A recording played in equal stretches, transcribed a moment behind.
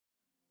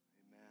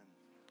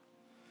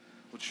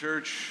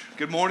Church,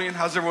 good morning.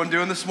 How's everyone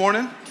doing this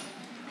morning?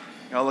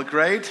 Y'all look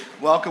great.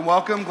 Welcome,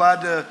 welcome.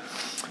 Glad to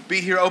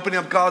be here opening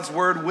up God's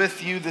Word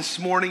with you this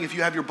morning. If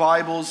you have your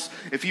Bibles,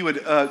 if you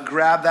would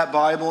grab that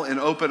Bible and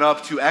open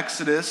up to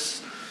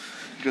Exodus,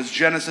 because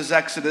Genesis,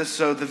 Exodus,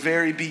 so the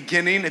very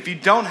beginning. If you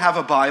don't have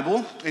a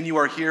Bible and you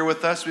are here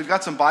with us, we've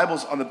got some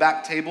Bibles on the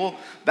back table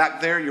back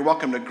there. You're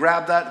welcome to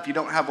grab that. If you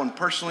don't have one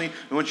personally,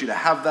 we want you to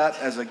have that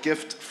as a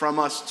gift from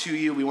us to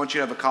you. We want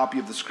you to have a copy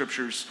of the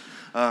Scriptures.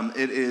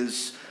 It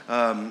is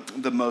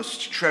the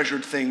most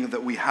treasured thing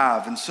that we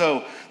have. And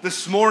so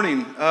this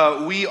morning,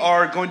 we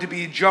are going to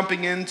be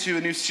jumping into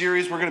a new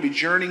series. We're going to be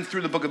journeying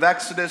through the book of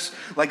Exodus,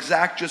 like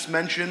Zach just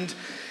mentioned.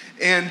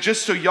 And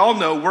just so y'all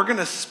know, we're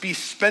going to be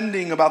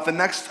spending about the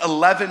next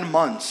 11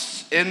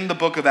 months in the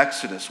book of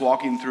Exodus,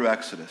 walking through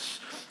Exodus.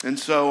 And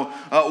so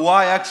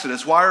why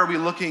Exodus? Why are we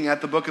looking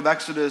at the book of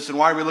Exodus, and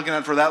why are we looking at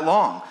it for that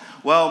long?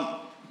 Well,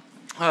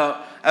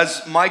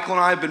 as Michael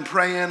and I have been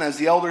praying, as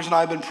the elders and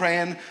I have been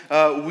praying,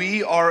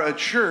 we are a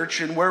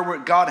church, and where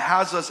God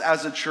has us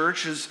as a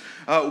church is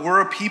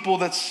we're a people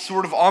that's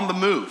sort of on the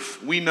move.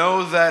 We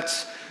know that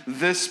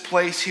this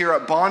place here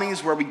at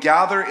Bonnie's where we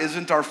gather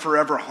isn't our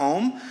forever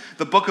home.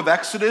 The book of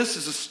Exodus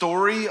is a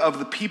story of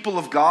the people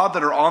of God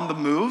that are on the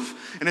move,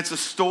 and it's a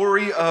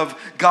story of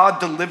God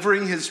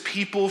delivering his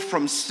people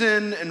from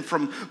sin and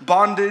from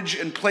bondage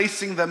and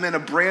placing them in a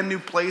brand new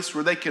place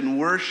where they can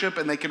worship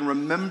and they can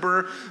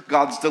remember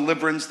God's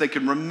deliverance. They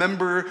can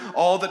remember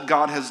all that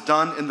God has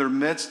done in their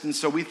midst. And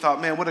so we thought,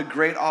 man, what a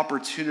great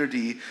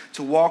opportunity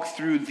to walk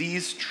through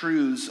these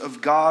truths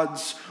of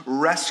God's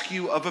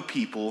rescue of a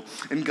people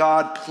and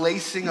God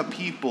placing a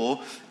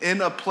people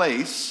in a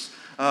place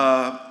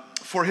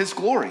for his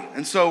glory.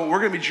 And so we're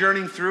going to be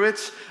journeying through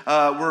it.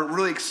 We're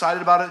really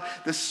excited about it.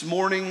 This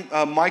morning,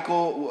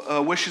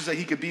 Michael wishes that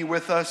he could be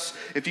with us.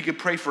 If you could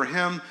pray for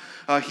him.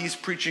 He's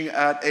preaching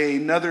at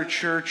another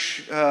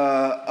church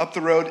up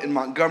the road in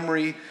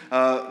Montgomery.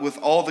 With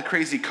all the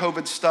crazy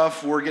COVID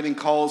stuff, we're getting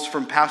calls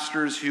from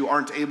pastors who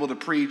aren't able to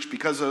preach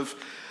because of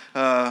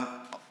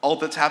all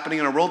that's happening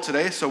in our world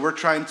today. So we're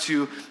trying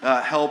to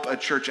help a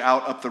church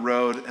out up the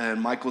road,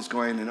 and Michael's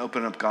going and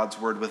opening up God's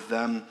Word with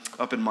them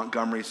up in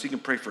Montgomery. So you can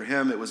pray for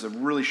him. It was a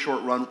really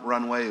short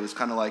runway. It was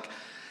kind of like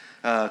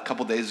a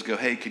couple days ago,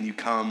 hey, can you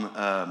come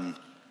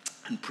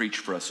and preach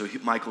for us? So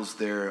Michael's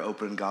there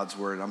opening God's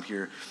Word, and I'm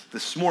here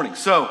this morning.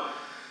 So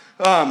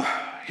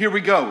here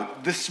we go.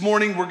 This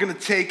morning we're going to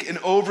take an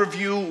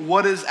overview.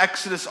 What is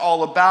Exodus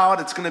all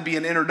about? It's going to be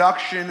an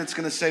introduction. It's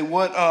going to say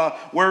where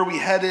are we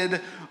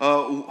headed?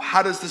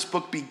 How does this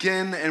book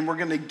begin? And we're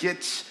going to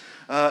get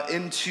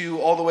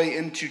all the way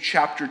into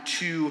chapter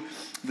 2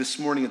 this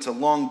morning. It's a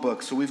long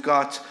book, so we've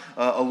got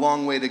a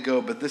long way to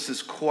go, but this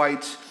is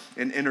quite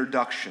an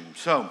introduction.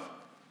 So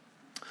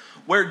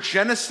where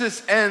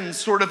Genesis ends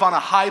sort of on a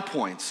high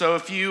point. So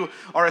if you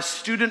are a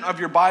student of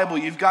your Bible,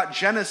 you've got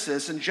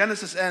Genesis, and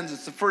Genesis ends,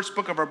 it's the first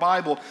book of our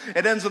Bible.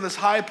 It ends on this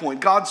high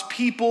point. God's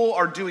people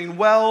are doing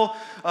well.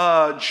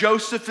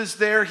 Joseph is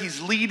there.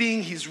 He's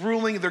leading. He's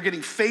ruling. They're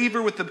getting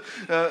favor with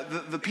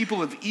the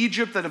people of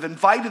Egypt that have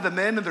invited them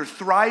in, and they're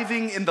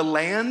thriving in the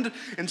land.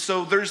 And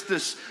so there's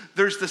this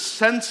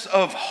sense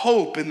of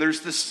hope, and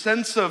there's this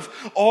sense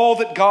of all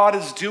that God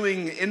is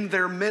doing in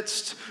their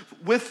midst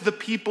with the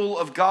people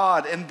of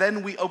God. And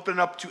then we open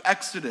up to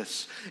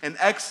Exodus, and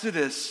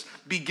Exodus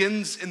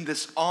begins in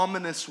this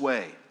ominous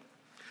way.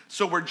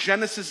 So where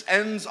Genesis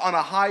ends on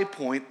a high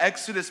point,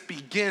 Exodus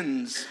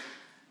begins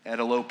at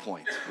a low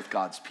point with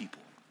God's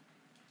people.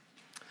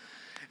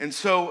 And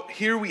so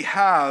here we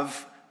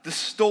have the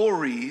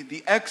story,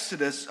 the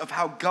Exodus, of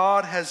how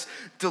God has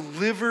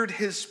delivered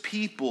his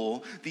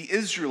people, the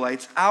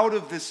Israelites, out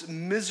of this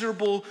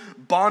miserable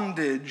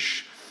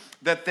bondage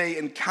that they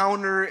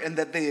encounter and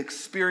that they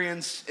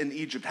experience in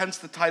Egypt. Hence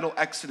the title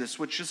Exodus,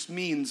 which just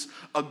means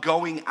a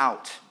going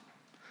out.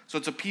 So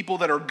it's a people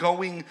that are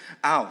going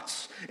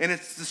out. And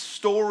it's the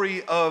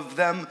story of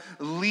them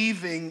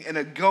leaving and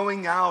a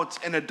going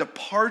out and a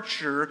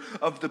departure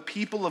of the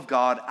people of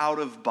God out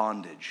of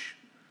bondage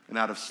and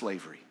out of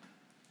slavery.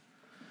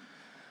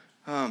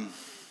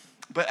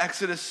 But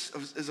Exodus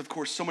is, of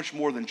course, so much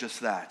more than just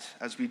that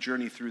as we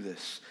journey through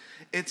this.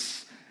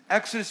 It's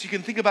Exodus, you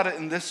can think about it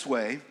in this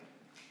way.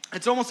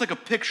 It's almost like a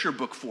picture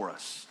book for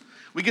us.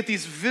 We get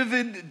these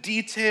vivid,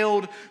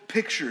 detailed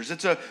pictures.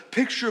 It's a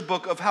picture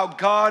book of how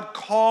God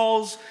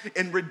calls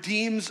and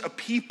redeems a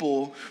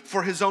people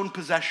for his own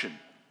possession.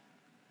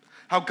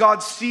 How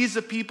God sees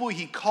a people,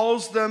 he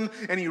calls them,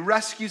 and he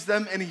rescues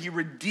them, and he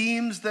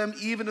redeems them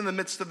even in the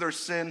midst of their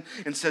sin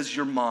and says,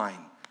 you're mine.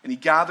 And he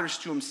gathers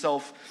to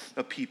himself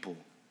a people.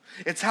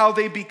 It's how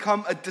they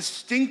become a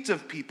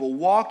distinctive people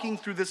walking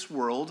through this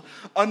world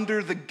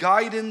under the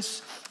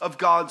guidance of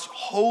God's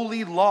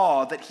holy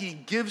law that he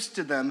gives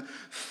to them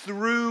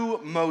through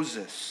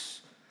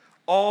Moses,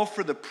 all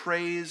for the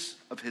praise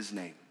of his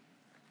name.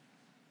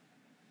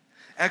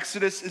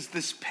 Exodus is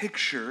this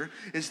picture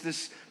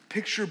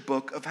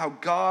book of how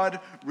God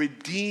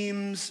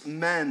redeems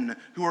men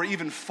who are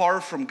even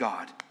far from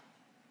God,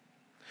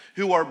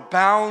 who are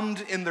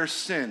bound in their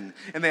sin,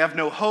 and they have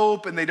no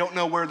hope, and they don't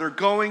know where they're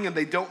going, and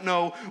they don't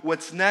know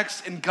what's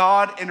next, and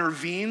God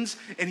intervenes,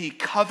 and he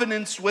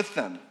covenants with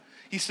them.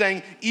 He's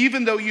saying,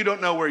 even though you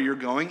don't know where you're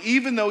going,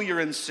 even though you're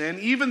in sin,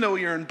 even though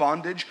you're in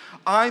bondage,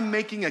 I'm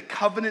making a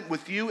covenant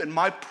with you, and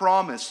my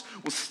promise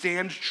will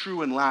stand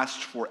true and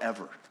last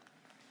forever.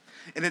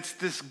 And it's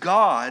this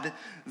God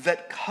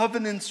that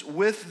covenants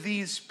with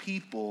these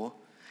people,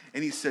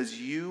 and he says,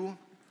 you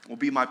will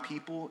be my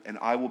people, and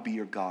I will be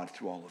your God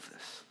through all of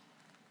this.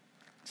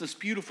 It's this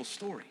beautiful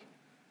story.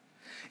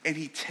 And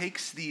he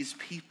takes these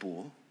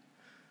people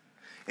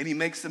and he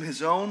makes them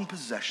his own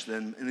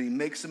possession, and he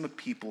makes them a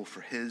people for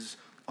his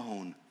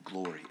own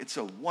glory. It's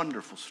a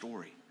wonderful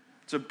story.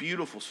 It's a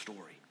beautiful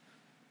story.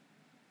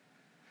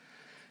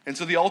 And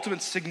so the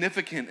ultimate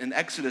significance in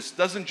Exodus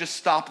doesn't just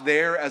stop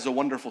there as a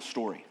wonderful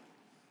story.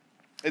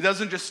 It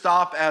doesn't just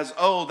stop as,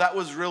 oh, that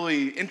was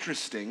really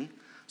interesting.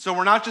 So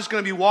we're not just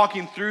going to be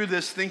walking through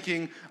this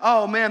thinking,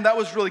 oh man, that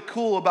was really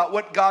cool about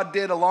what God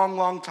did a long,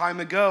 long time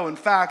ago. In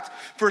fact,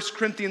 1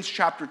 Corinthians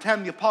chapter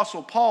 10, the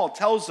Apostle Paul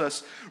tells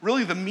us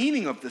really the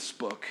meaning of this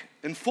book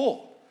in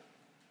full.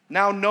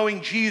 Now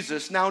knowing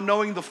Jesus, now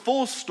knowing the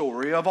full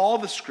story of all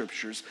the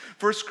scriptures,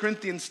 1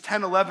 Corinthians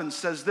 10:11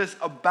 says this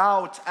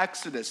about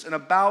Exodus and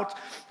about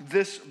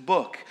this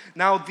book.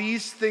 Now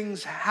these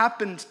things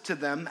happened to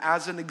them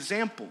as an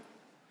example,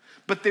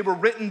 but they were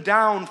written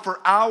down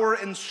for our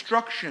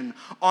instruction,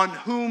 on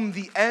whom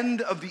the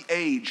end of the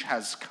age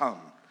has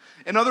come.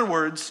 In other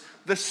words,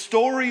 the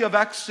story of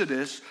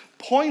Exodus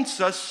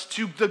points us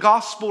to the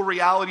gospel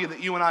reality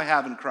that you and I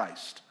have in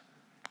Christ.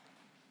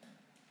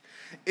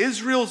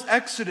 Israel's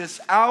exodus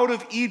out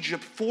of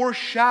Egypt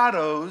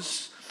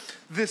foreshadows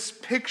this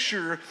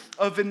picture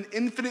of an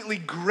infinitely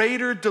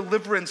greater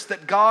deliverance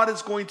that God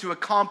is going to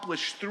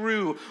accomplish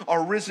through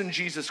our risen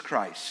Jesus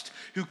Christ,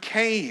 who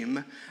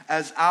came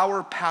as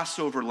our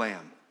Passover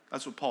lamb.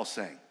 That's what Paul's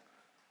saying.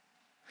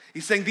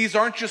 He's saying these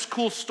aren't just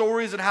cool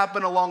stories that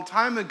happened a long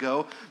time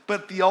ago,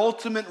 but the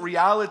ultimate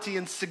reality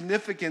and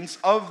significance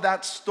of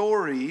that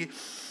story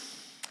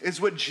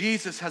is what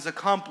Jesus has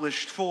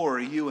accomplished for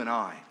you and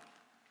I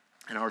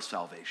and our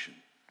salvation.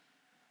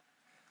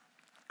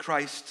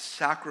 Christ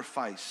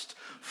sacrificed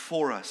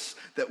for us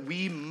that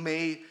we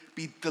may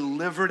be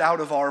delivered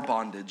out of our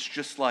bondage,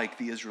 just like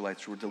the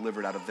Israelites were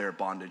delivered out of their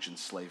bondage and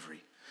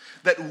slavery.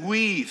 That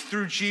we,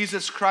 through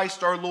Jesus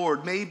Christ our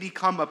Lord, may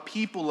become a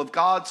people of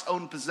God's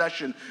own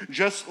possession,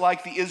 just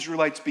like the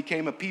Israelites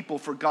became a people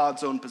for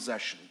God's own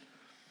possession.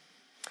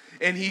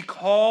 And he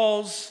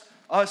calls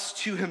us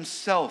to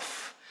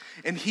himself,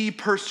 and he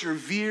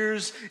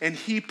perseveres, and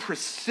he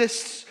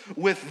persists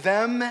with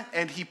them,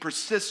 and he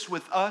persists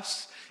with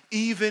us,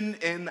 even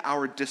in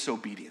our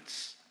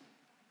disobedience.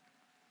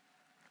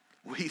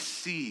 We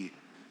see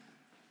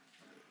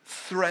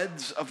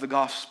threads of the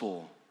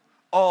gospel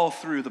all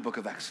through the book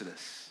of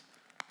Exodus.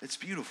 It's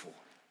beautiful.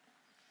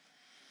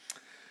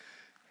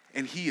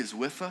 And he is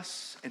with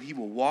us, and he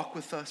will walk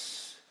with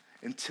us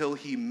until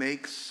he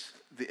makes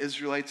the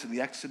Israelites in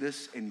the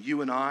Exodus and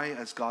you and I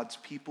as God's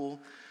people,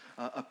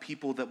 a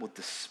people that will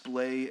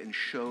display and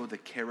show the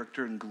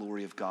character and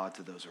glory of God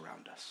to those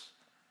around us.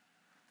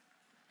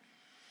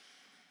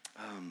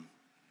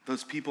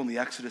 Those people in the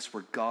Exodus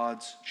were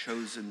God's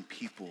chosen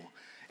people,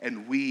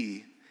 and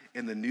we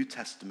in the New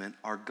Testament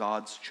are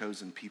God's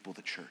chosen people,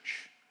 the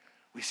church.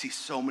 We see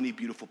so many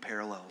beautiful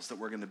parallels that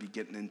we're going to be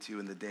getting into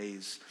in the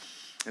days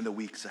and the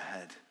weeks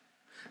ahead.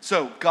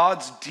 So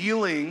God's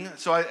dealing,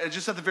 so I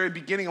just at the very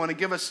beginning, I want to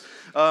give us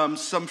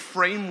some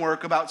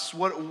framework about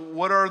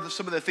what are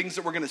some of the things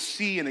that we're going to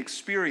see and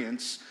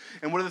experience,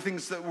 and what are the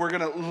things that we're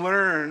going to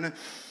learn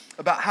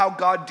about how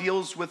God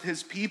deals with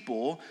his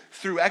people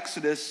through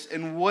Exodus,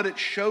 and what it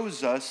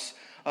shows us,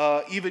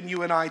 even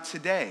you and I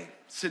today,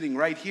 sitting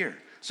right here.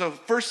 So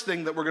first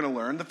thing that we're going to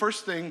learn, the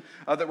first thing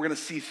that we're going to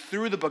see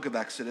through the book of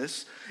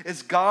Exodus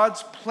is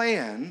God's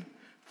plan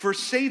for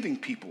saving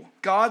people.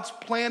 God's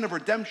plan of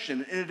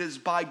redemption, and it is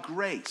by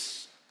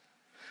grace.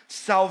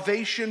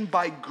 Salvation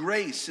by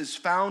grace is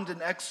found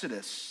in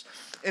Exodus,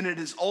 and it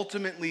is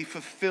ultimately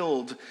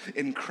fulfilled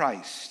in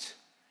Christ.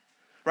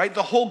 Right?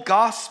 The whole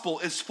gospel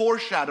is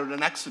foreshadowed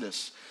in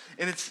Exodus,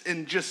 and it's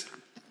in just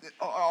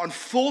on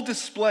full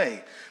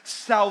display.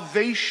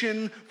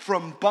 Salvation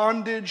from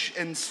bondage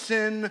and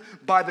sin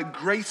by the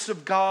grace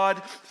of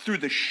God through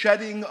the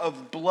shedding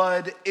of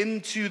blood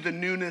into the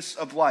newness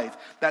of life.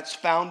 That's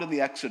found in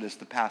the Exodus,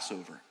 the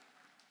Passover.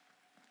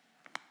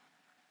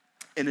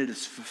 And it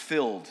is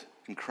fulfilled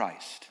in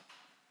Christ.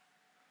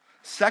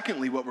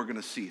 Secondly, what we're going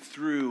to see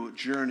through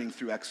journeying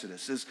through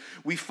Exodus is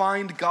we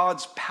find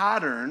God's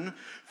pattern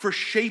for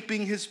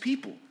shaping his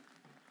people.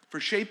 For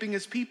shaping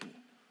his people.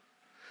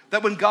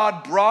 That when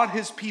God brought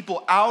his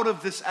people out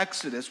of this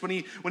Exodus, when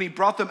he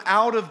brought them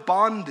out of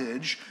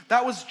bondage,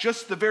 that was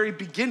just the very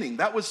beginning.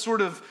 That was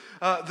sort of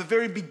the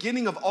very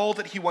beginning of all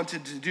that he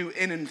wanted to do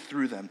in and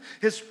through them.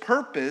 His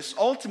purpose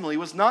ultimately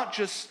was not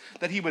just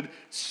that he would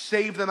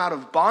save them out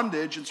of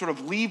bondage and sort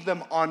of leave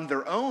them on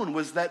their own,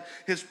 was that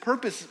his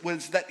purpose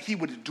was that he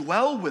would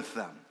dwell with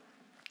them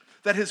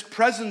that his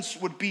presence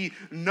would be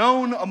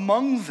known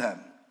among them,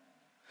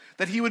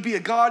 that he would be a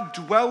God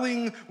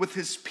dwelling with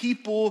his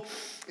people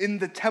in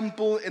the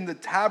temple, in the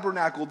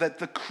tabernacle, that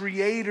the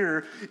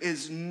Creator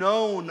is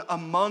known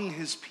among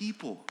his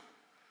people.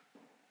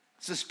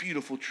 It's this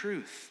beautiful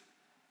truth.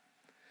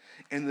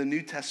 In the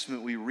New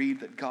Testament, we read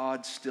that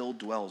God still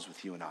dwells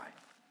with you and I.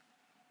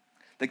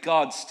 That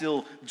God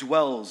still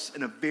dwells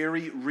in a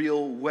very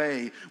real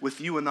way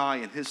with you and I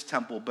in his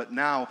temple, but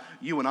now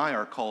you and I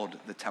are called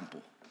the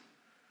temple.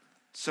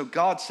 So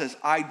God says,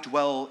 I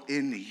dwell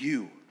in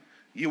you.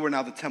 You are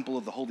now the temple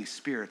of the Holy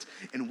Spirit,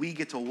 and we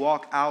get to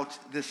walk out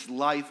this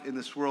life in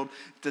this world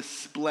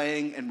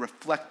displaying and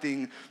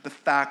reflecting the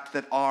fact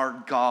that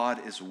our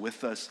God is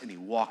with us, and he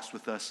walks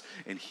with us,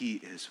 and he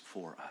is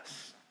for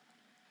us.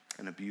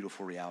 And a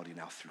beautiful reality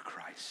now through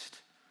Christ.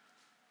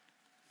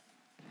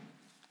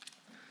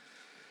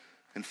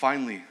 And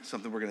finally,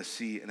 something we're going to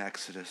see in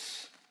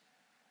Exodus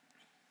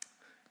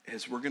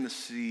is we're going to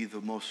see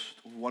the most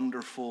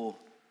wonderful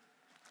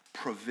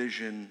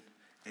provision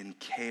and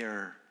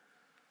care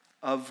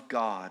of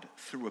God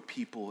through a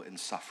people in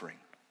suffering.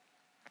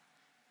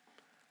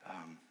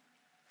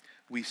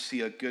 We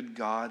see a good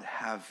God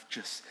have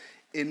just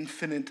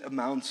infinite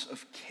amounts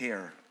of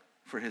care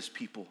for his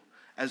people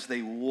as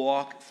they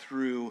walk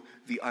through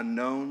the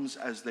unknowns,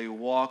 as they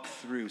walk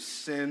through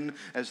sin,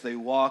 as they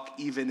walk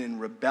even in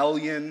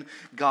rebellion.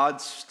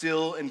 God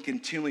still and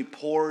continually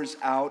pours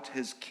out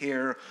his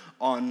care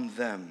on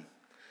them.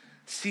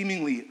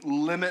 Seemingly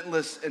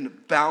limitless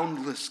and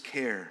boundless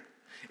care.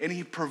 And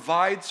he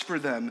provides for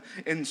them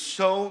in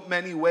so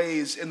many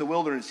ways in the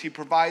wilderness. He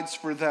provides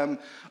for them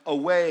a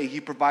way. He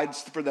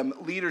provides for them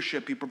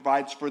leadership. He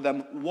provides for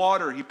them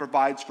water. He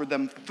provides for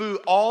them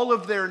food. All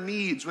of their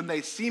needs, when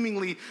they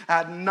seemingly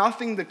had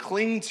nothing to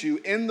cling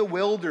to in the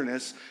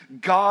wilderness,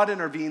 God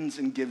intervenes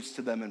and gives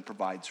to them and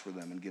provides for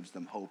them and gives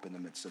them hope in the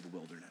midst of the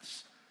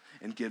wilderness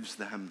and gives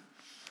them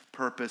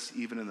purpose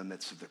even in the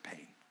midst of their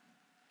pain.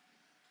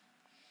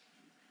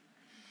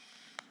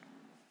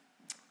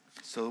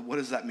 So what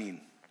does that mean?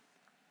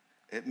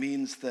 It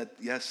means that,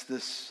 yes,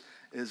 this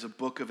is a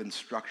book of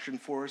instruction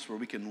for us where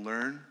we can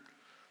learn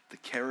the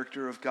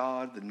character of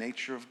God, the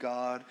nature of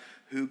God,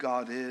 who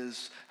God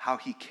is, how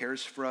he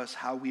cares for us,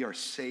 how we are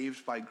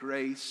saved by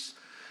grace,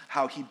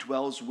 how he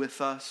dwells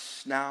with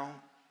us now,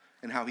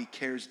 and how he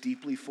cares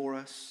deeply for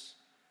us.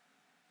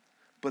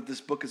 But this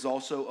book is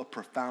also a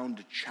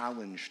profound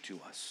challenge to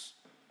us.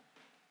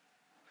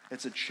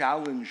 It's a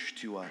challenge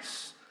to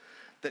us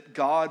that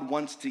God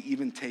wants to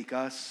even take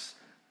us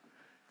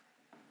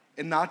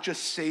and not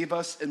just save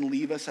us and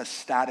leave us as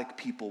static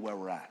people where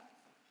we're at.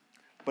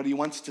 But he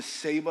wants to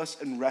save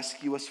us and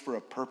rescue us for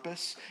a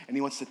purpose. And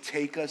he wants to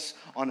take us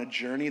on a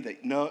journey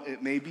that, no,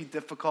 it may be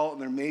difficult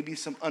and there may be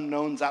some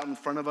unknowns out in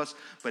front of us,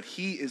 but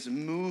he is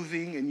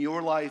moving in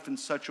your life in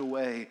such a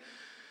way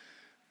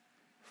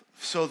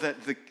so that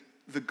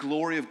the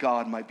glory of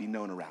God might be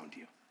known around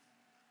you.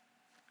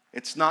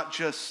 It's not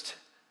just,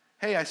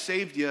 hey, I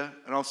saved you,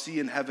 and I'll see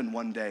you in heaven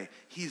one day.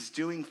 He's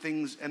doing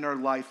things in our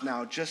life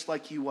now, just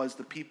like he was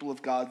the people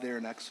of God there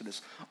in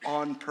Exodus,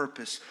 on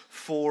purpose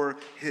for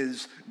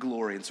his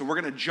glory. And so we're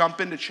going to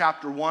jump into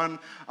chapter 1.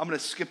 I'm going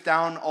to skip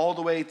down all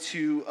the way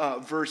to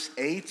verse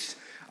 8.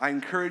 I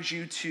encourage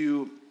you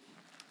to,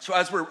 so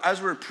as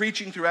we're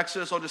preaching through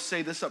Exodus, I'll just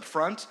say this up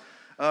front.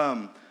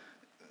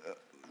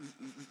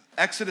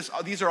 Exodus,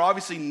 these are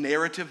obviously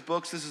narrative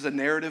books. This is a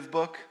narrative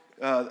book.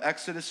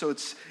 Exodus, so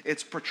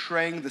it's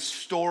portraying the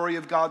story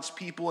of God's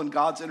people and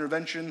God's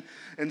intervention.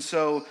 And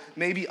so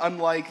maybe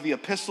unlike the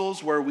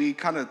epistles where we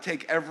kind of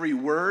take every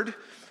word,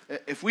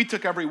 if we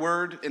took every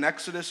word in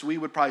Exodus, we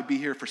would probably be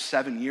here for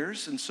 7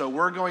 years. And so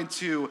we're going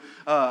to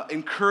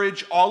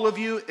encourage all of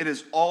you. It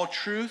is all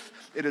truth.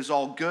 It is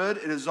all good.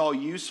 It is all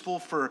useful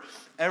for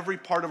every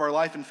part of our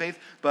life and faith.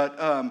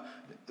 But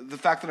the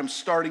fact that I'm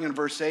starting in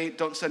verse 8,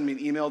 don't send me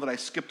an email that I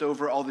skipped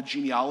over all the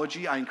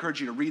genealogy. I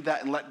encourage you to read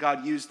that and let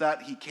God use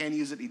that. He can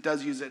use it, he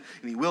does use it,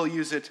 and he will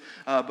use it.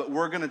 But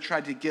we're going to try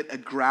to get a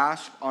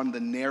grasp on the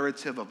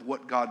narrative of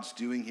what God's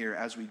doing here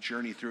as we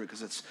journey through it,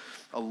 because it's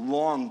a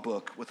long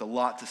book with a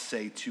lot to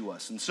say to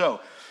us. And so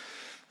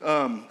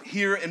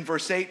here in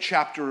verse 8,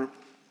 chapter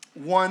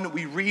 1,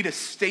 we read a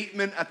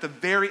statement at the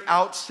very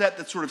outset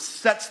that sort of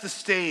sets the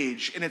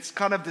stage, and it's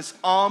kind of this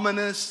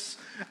ominous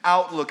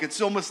outlook.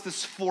 It's almost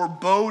this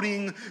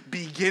foreboding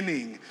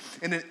beginning,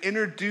 and it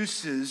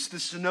introduces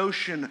this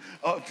notion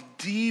of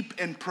deep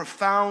and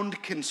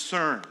profound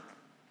concern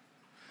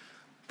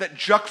that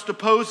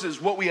juxtaposes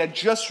what we had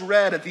just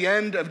read at the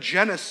end of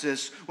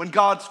Genesis, when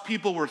God's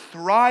people were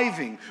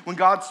thriving, when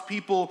God's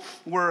people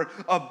were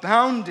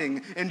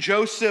abounding, and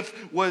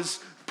Joseph was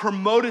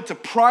promoted to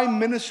prime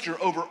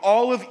minister over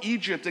all of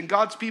Egypt, and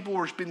God's people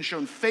were being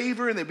shown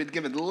favor, and they'd been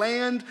given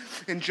land,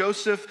 and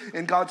Joseph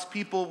and God's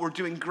people were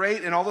doing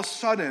great, and all of a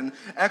sudden,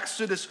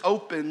 Exodus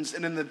opens,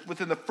 and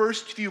within the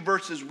first few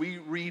verses, we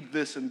read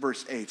this in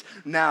verse 8.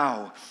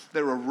 Now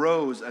there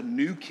arose a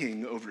new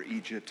king over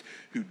Egypt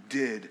who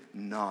did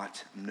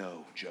not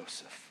know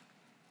Joseph.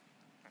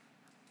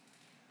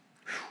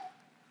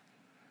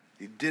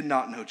 They did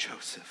not know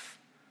Joseph.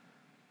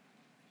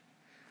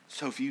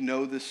 So if you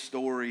know this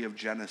story of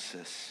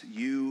Genesis,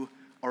 you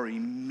are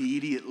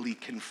immediately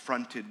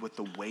confronted with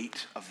the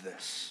weight of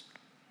this.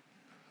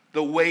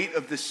 The weight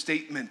of this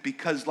statement,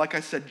 because like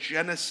I said,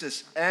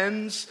 Genesis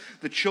ends.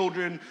 The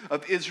children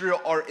of Israel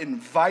are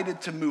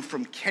invited to move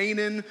from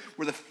Canaan,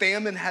 where the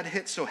famine had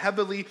hit so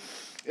heavily,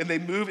 and they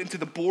move into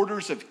the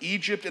borders of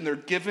Egypt, and they're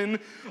given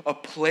a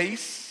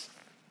place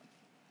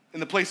in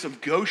the place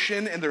of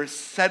Goshen, and they're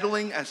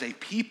settling as a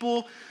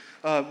people.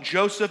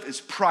 Joseph is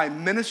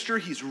prime minister.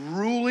 He's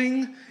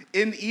ruling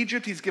in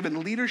Egypt. He's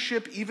given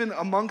leadership even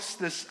amongst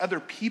this other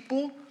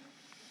people.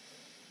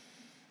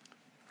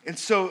 And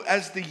so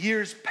as the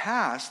years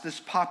pass,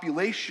 this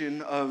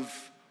population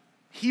of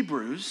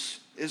Hebrews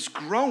is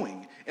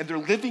growing, and they're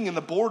living in the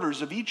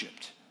borders of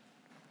Egypt.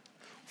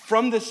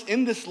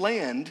 In this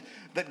land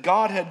that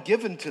God had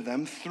given to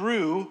them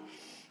through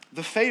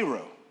the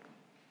Pharaoh.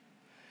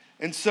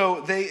 And so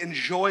they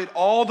enjoyed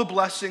all the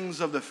blessings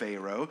of the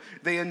Pharaoh.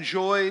 They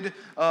enjoyed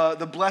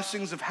the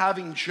blessings of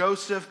having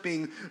Joseph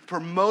being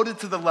promoted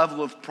to the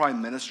level of prime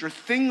minister.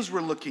 Things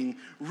were looking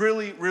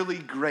really, really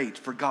great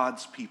for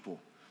God's people.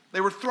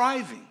 They were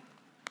thriving.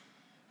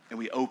 And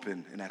we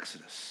open in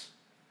Exodus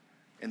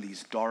in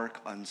these dark,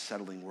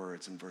 unsettling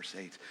words in verse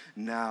 8.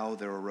 Now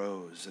there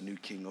arose a new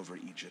king over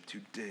Egypt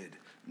who did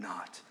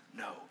not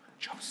know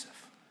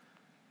Joseph.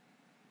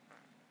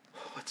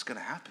 What's going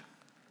to happen?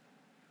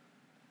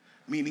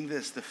 Meaning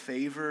this, the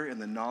favor and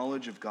the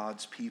knowledge of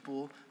God's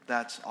people,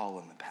 that's all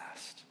in the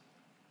past.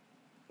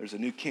 There's a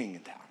new king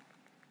in town.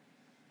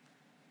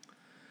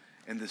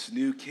 And this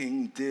new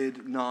king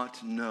did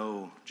not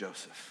know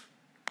Joseph.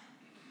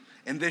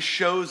 And this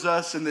shows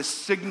us and this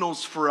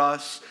signals for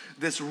us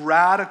this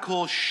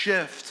radical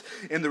shift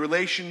in the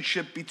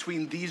relationship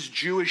between these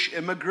Jewish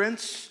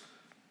immigrants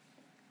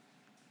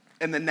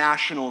and the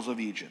nationals of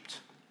Egypt.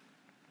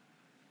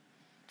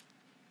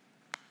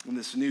 And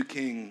this new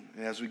king,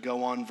 as we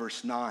go on,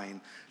 verse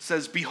 9,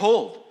 says,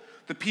 "Behold,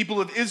 the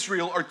people of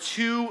Israel are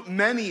too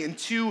many and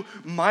too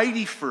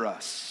mighty for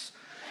us."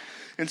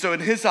 And so in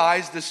his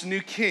eyes, this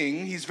new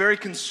king, he's very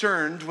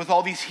concerned with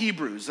all these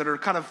Hebrews that are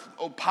kind of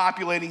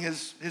populating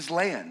his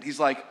land. He's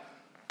like,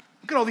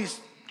 look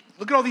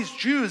at all these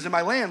Jews in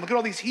my land. Look at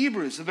all these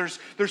Hebrews.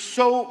 There's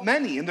so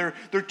many, and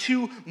they're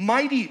too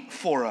mighty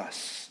for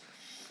us.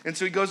 And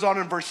so he goes on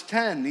in verse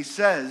 10, he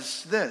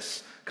says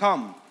this,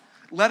 "Come,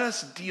 let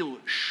us deal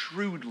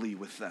shrewdly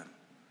with them,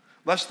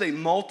 lest they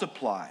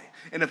multiply.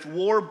 And if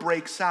war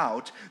breaks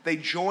out, they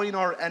join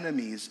our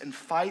enemies and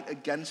fight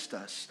against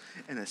us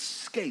and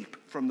escape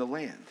from the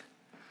land."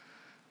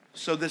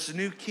 So this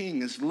new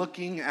king is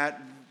looking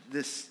at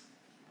these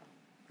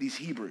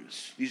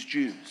Hebrews, these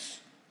Jews.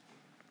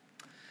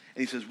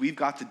 And he says, we've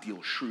got to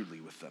deal shrewdly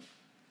with them.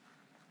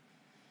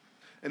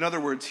 In other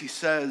words, he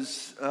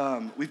says,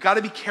 we've got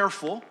to be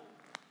careful,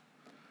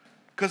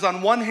 because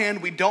on one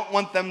hand, we don't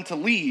want them to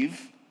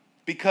leave,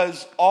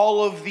 because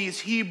all of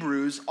these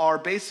Hebrews are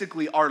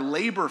basically our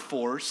labor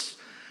force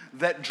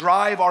that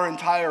drive our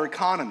entire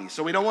economy.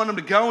 So we don't want them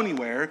to go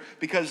anywhere,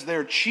 because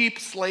they're cheap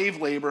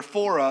slave labor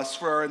for us,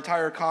 for our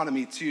entire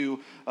economy to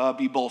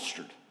be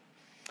bolstered.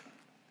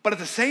 But at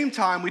the same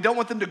time, we don't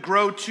want them to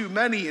grow too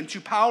many and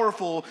too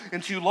powerful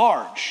and too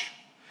large.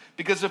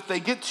 Because if they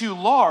get too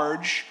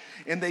large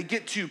and they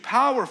get too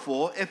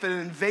powerful, if an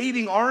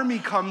invading army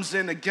comes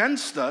in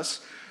against us,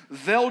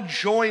 they'll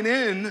join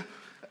in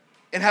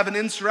and have an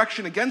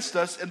insurrection against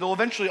us, and they'll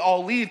eventually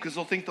all leave because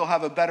they'll think they'll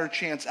have a better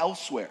chance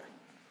elsewhere.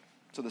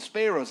 So the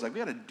Pharaoh's like, we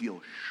got to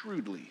deal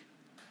shrewdly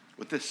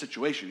with this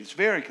situation. He's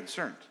very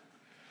concerned.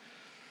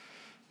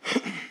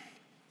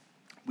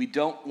 We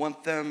don't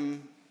want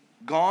them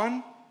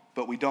gone,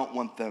 but we don't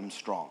want them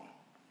strong.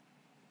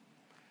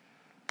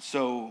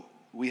 So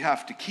we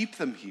have to keep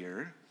them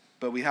here,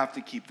 but we have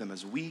to keep them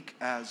as weak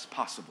as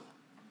possible,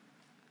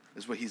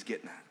 is what he's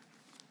getting at.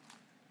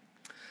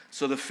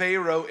 So the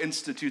Pharaoh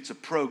institutes a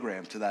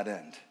program to that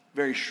end,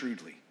 very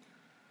shrewdly.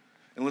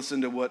 And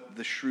listen to what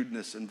the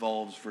shrewdness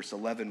involves, verse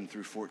 11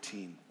 through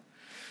 14.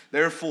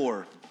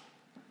 "Therefore,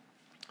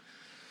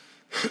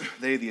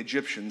 they, the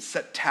Egyptians,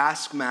 set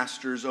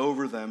taskmasters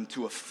over them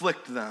to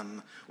afflict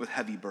them with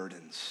heavy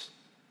burdens."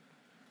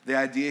 The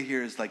idea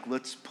here is like,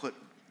 let's put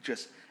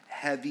just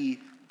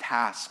heavy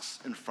tasks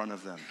in front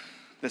of them.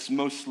 This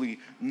mostly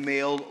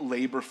male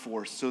labor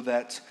force, so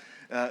that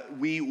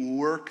we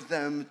work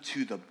them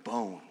to the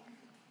bone.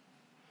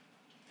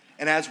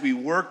 And as we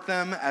work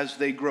them, as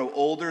they grow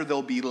older,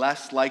 they'll be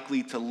less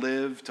likely to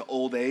live to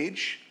old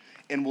age,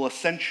 and will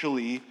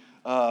essentially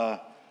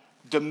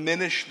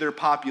diminish their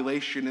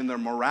population and their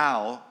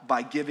morale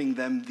by giving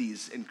them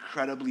these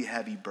incredibly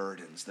heavy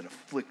burdens that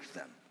afflict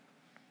them.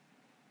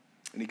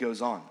 And he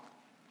goes on.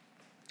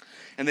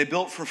 "And they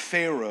built for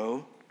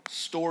Pharaoh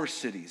store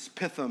cities,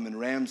 Pithom and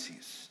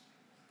Ramses.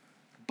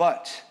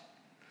 But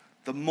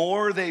the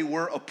more they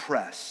were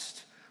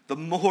oppressed, the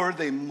more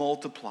they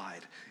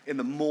multiplied, and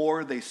the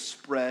more they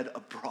spread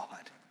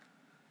abroad."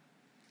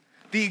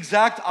 The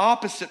exact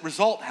opposite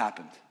result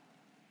happened.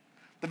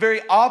 The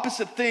very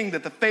opposite thing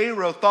that the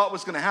Pharaoh thought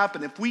was going to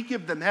happen. If we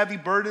give them heavy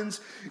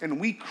burdens and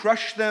we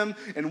crush them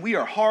and we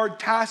are hard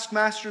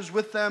taskmasters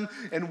with them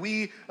and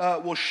we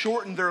will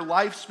shorten their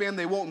lifespan,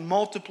 they won't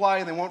multiply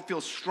and they won't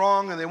feel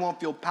strong and they won't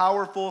feel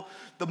powerful.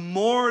 The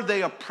more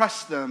they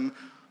oppressed them,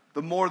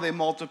 the more they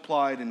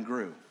multiplied and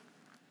grew.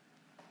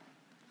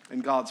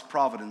 In God's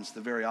providence,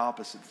 the very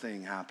opposite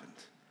thing happened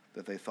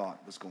that they thought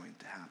was going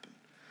to happen.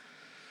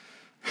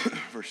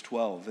 Verse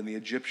 12, and the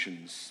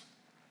Egyptians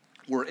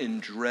were in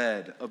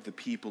dread of the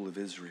people of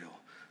Israel.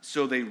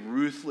 So they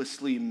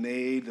ruthlessly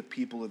made the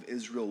people of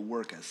Israel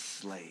work as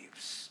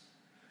slaves.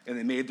 And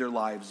they made their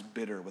lives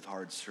bitter with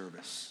hard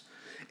service.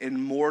 In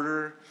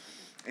mortar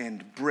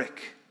and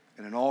brick,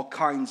 and in all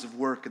kinds of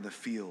work in the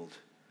field.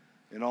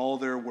 In all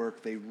their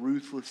work, they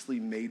ruthlessly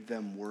made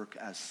them work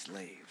as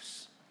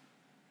slaves.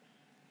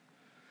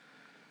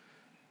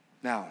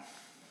 Now,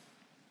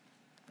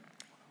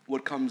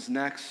 what comes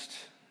next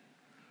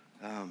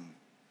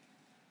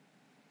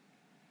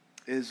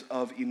is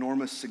of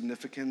enormous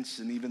significance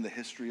in even the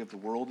history of the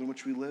world in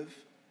which we live.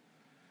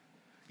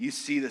 You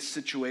see the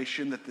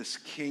situation that this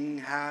king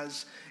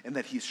has and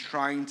that he's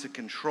trying to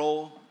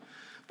control.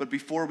 But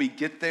before we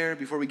get there,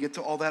 before we get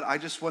to all that, I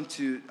just want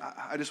to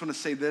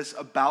say this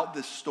about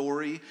this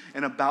story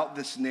and about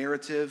this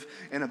narrative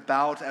and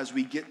about as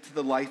we get to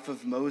the life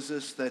of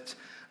Moses, that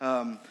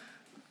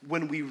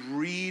when we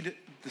read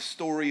the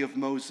story of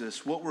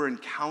Moses, what we're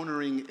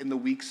encountering in the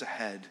weeks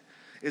ahead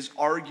is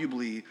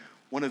arguably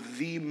one of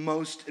the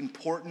most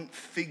important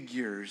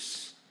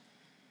figures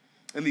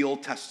in the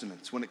Old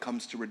Testament when it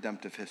comes to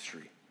redemptive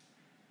history.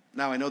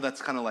 Now, I know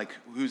that's kind of like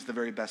who's the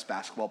very best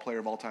basketball player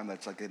of all time.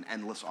 That's like an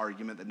endless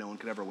argument that no one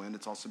could ever win.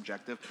 It's all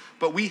subjective.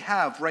 But we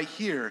have right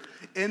here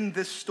in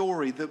this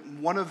story that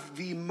one of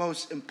the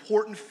most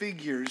important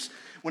figures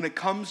when it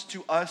comes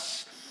to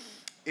us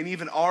in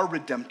even our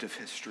redemptive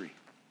history.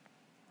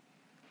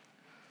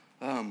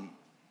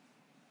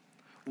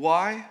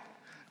 Why?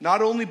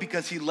 Not only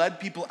because he led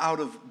people out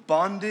of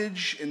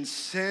bondage and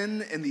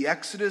sin in the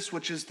Exodus,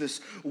 which is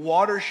this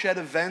watershed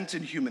event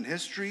in human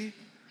history,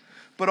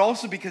 but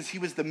also because he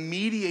was the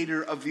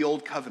mediator of the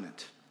old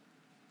covenant.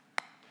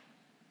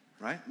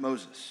 Right?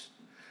 Moses.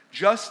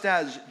 Just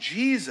as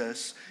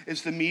Jesus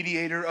is the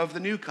mediator of the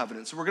new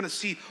covenant. So we're going to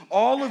see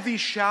all of these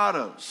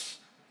shadows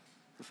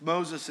with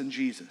Moses and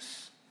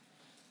Jesus.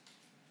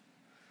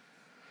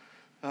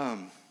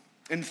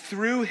 And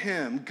through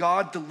him,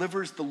 God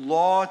delivers the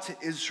law to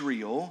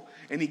Israel,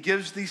 and he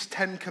gives these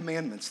 10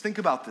 commandments. Think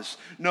about this.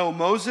 No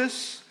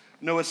Moses,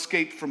 no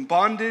escape from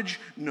bondage,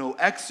 no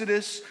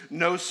Exodus,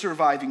 no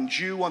surviving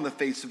Jew on the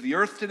face of the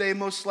earth today,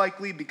 most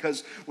likely,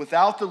 because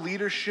without the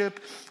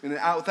leadership and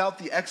without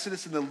the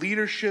Exodus and the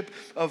leadership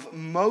of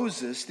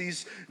Moses,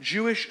 these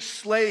Jewish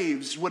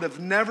slaves would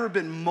have never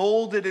been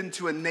molded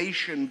into a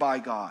nation by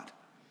God.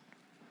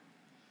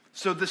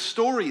 So this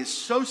story is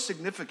so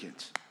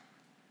significant.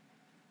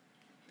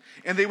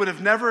 And they would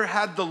have never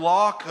had the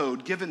law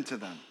code given to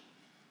them,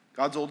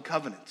 God's old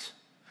covenant,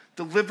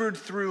 delivered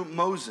through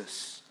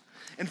Moses.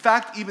 In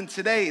fact, even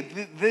today,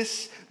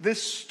 this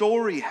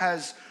story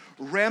has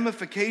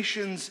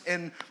ramifications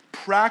and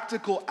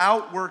practical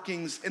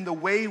outworkings in the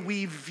way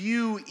we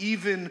view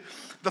even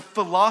the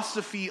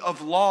philosophy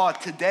of law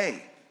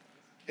today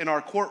in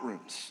our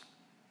courtrooms.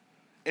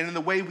 And in the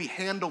way we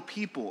handle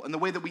people, and the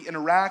way that we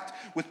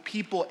interact with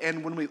people,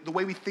 and the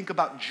way we think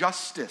about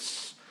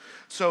justice.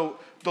 So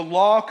the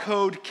law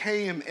code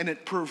came and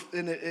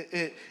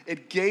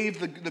it gave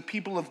the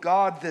people of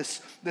God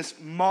this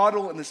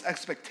model and this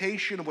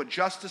expectation of what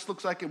justice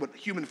looks like and what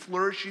human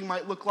flourishing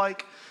might look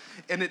like.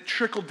 And it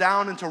trickled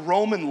down into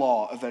Roman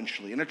law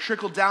eventually. And it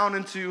trickled down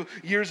into,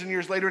 years and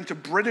years later, into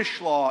British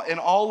law. And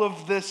all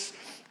of this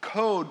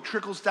code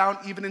trickles down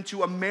even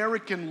into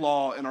American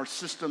law and our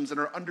systems and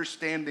our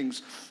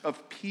understandings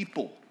of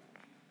people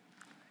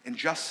and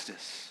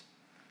justice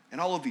and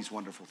all of these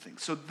wonderful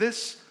things. So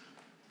this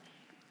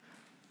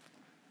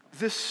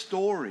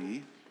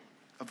story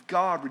of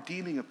God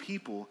redeeming a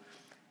people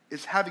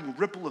is having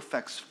ripple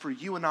effects for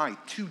you and I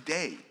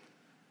today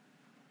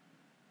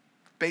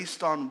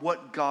based on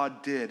what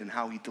God did and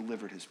how he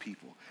delivered his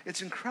people.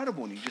 It's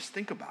incredible when you just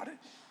think about it.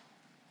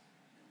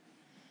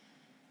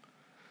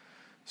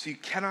 So you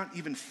cannot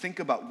even think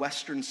about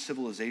Western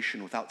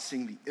civilization without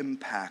seeing the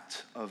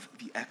impact of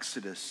the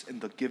Exodus and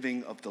the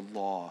giving of the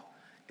law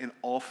in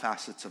all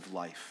facets of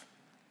life.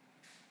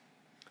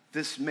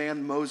 This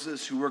man,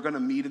 Moses, who we're going to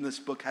meet in this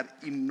book, had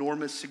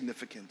enormous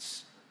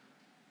significance.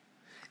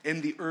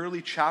 In the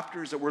early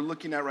chapters that we're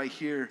looking at right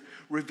here,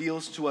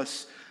 reveals to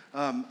us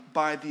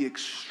by the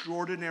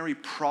extraordinary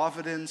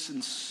providence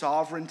and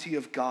sovereignty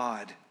of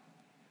God,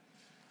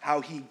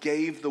 how he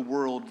gave the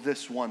world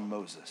this one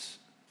Moses.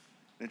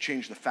 And it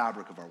changed the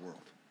fabric of our world.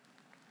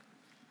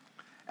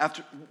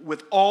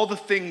 With all the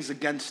things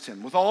against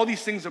him, with all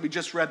these things that we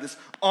just read, this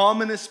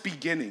ominous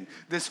beginning,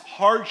 this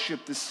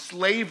hardship, this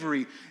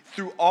slavery,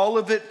 through all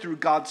of it, through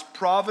God's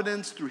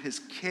providence, through his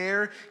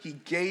care, he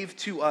gave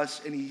to us,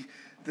 and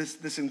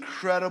this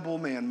incredible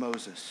man,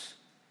 Moses.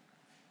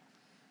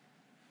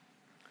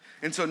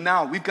 And so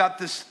now we've got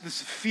this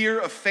fear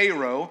of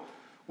Pharaoh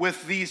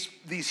with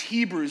these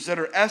Hebrews that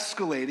are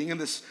escalating,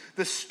 and this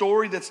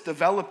story that's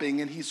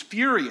developing, and he's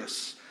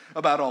furious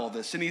about all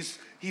this, and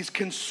he's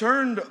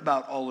concerned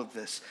about all of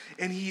this,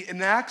 and he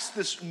enacts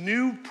this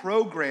new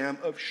program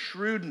of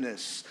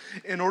shrewdness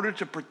in order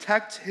to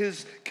protect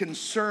his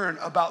concern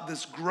about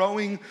this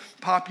growing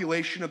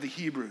population of the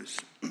Hebrews.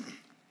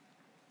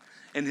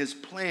 And his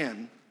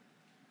plan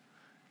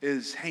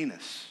is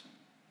heinous.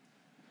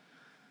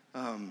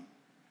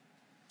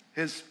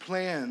 His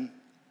plan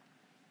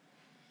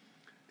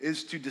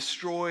is to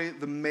destroy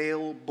the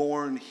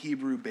male-born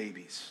Hebrew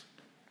babies,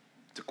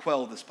 to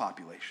quell this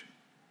population.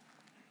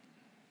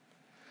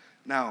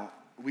 Now,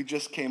 we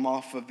just came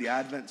off of the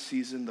Advent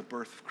season, the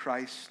birth of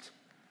Christ,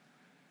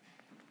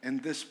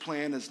 and this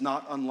plan is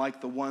not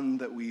unlike the one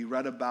that we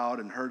read about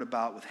and heard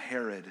about with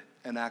Herod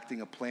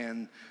enacting a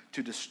plan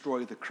to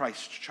destroy the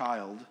Christ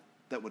child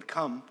that would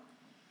come,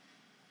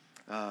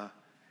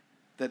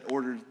 that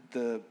ordered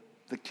the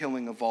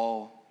killing of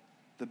all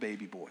the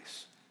baby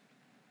boys.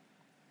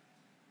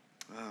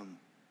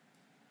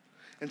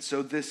 And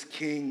so this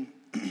king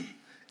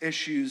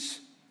issues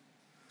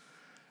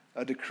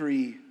a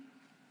decree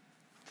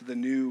to the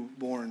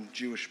newborn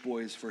Jewish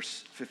boys,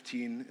 verse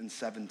 15 and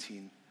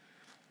 17.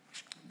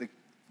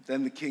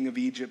 Then the king of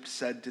Egypt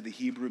said to the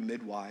Hebrew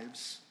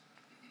midwives,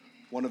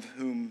 one of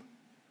whom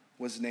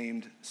was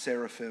named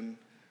Seraphim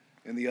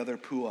and the other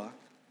Puah,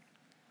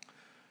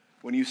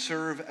 when you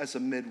serve as a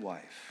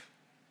midwife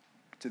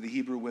to the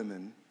Hebrew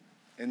women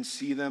and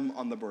see them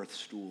on the birth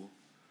stool,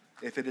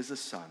 if it is a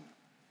son,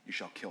 you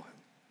shall kill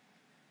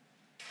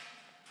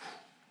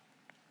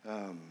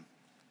him.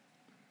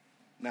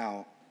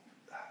 Now,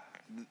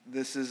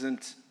 this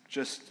isn't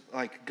just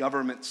like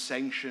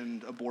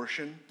government-sanctioned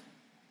abortion,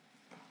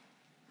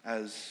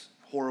 as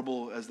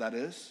horrible as that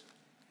is.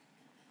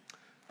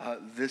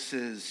 This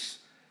is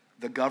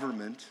the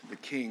government, the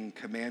king,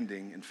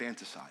 commanding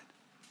infanticide.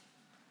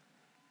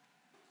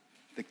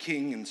 The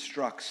king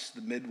instructs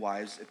the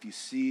midwives, if you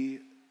see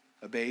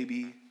a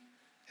baby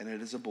and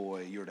it is a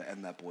boy, you're to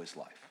end that boy's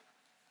life.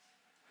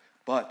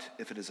 But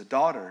if it is a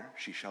daughter,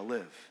 she shall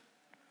live.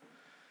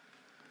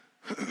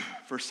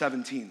 Verse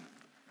 17.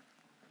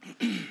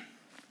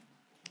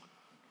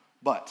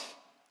 But,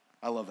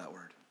 I love that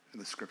word in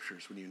the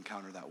scriptures when you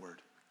encounter that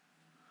word.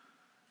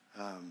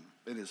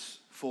 It is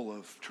full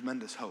of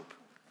tremendous hope.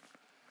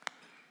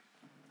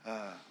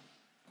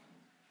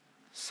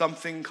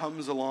 Something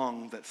comes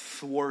along that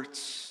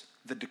thwarts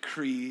the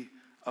decree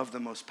of the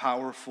most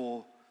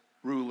powerful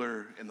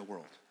ruler in the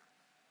world.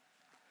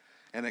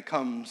 And it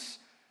comes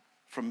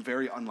from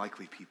very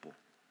unlikely people.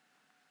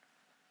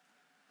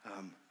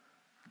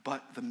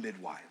 But the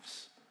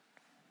midwives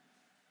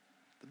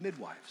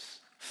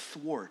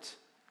thwart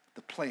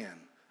the plan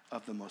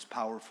of the most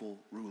powerful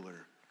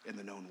ruler in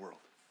the known world.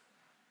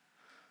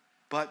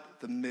 But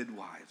the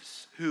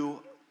midwives,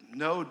 who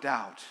no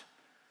doubt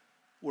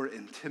were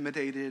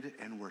intimidated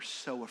and were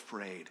so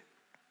afraid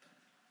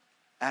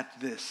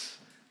at this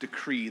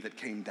decree that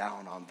came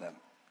down on them.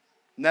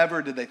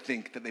 Never did they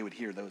think that they would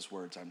hear those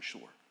words, I'm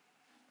sure.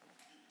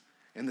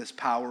 And this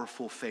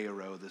powerful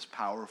Pharaoh, this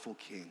powerful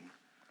king,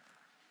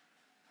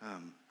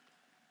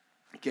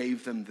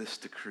 gave them this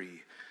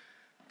decree.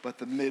 But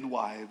the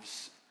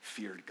midwives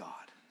feared God.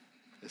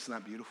 Isn't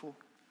that beautiful?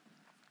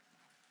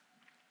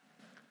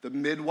 The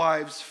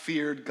midwives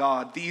feared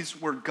God. These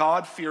were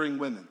God-fearing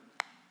women.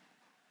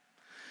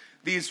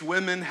 These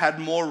women had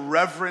more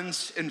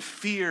reverence and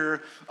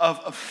fear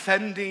of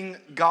offending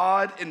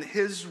God in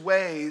his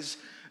ways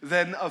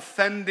than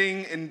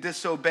offending and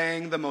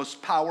disobeying the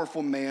most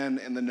powerful man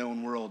in the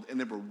known world, and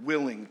they were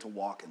willing to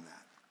walk in that.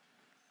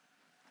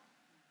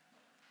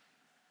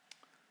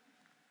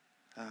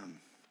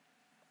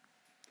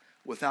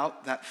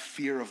 Without that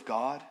fear of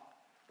God,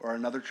 or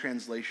another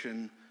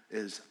translation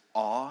is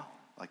awe,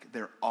 like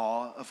their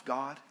awe of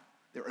God,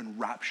 they're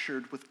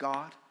enraptured with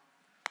God,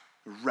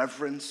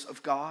 reverence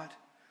of God,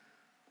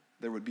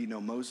 there would be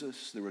no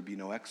Moses, there would be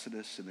no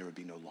Exodus, and there would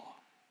be no law.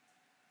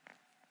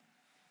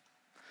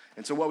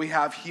 And so what we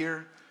have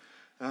here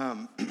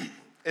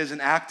is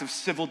an act of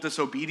civil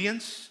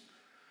disobedience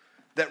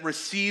that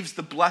receives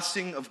the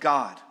blessing of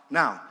God.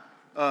 Now,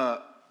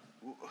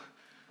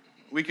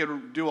 we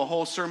could do a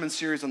whole sermon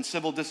series on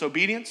civil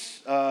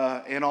disobedience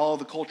and all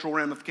the cultural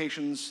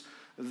ramifications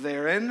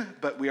therein,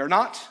 but we are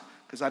not,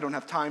 because I don't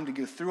have time to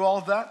go through all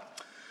of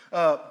that.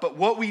 But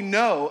what we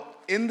know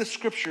in the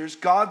scriptures,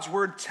 God's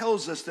word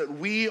tells us that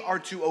we are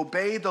to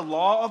obey the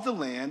law of the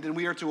land and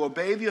we are to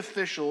obey the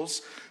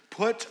officials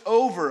put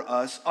over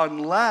us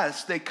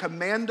unless they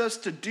command us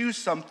to do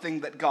something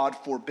that God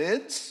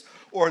forbids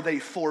or they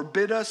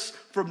forbid us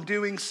from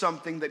doing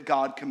something that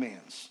God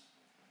commands.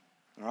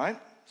 All right?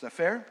 Is that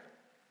fair?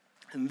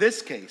 In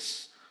this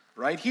case,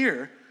 right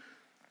here,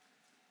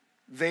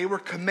 they were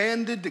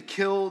commanded to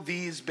kill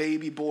these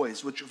baby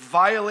boys, which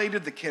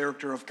violated the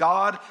character of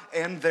God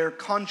and their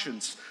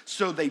conscience.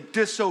 So they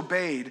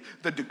disobeyed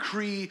the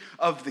decree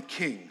of the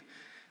king.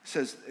 It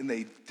says, and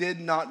they did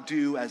not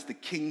do as the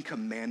king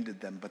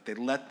commanded them, but they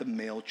let the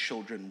male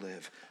children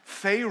live.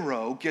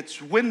 Pharaoh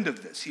gets wind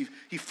of this.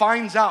 He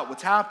finds out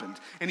what's happened,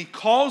 and he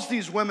calls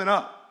these women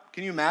up.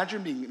 Can you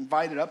imagine being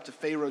invited up to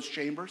Pharaoh's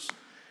chambers?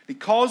 He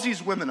calls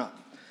these women up.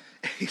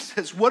 He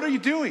says, what are you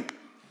doing?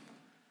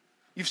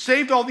 You've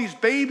saved all these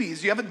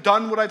babies. You haven't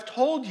done what I've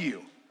told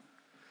you.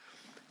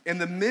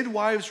 And the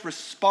midwives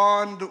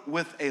respond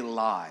with a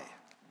lie.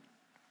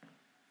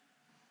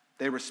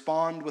 They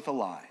respond with a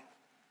lie.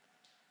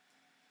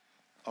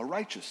 A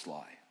righteous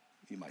lie,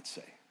 you might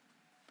say.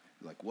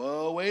 You're like,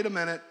 whoa, wait a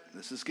minute.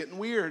 This is getting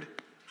weird.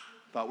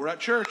 Thought we're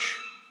at church.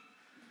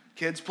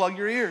 Kids, plug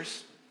your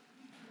ears.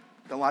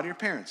 Don't lie to your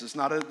parents. This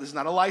is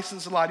not a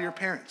license to lie to your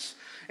parents.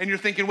 And you're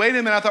thinking, wait a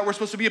minute, I thought we're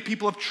supposed to be a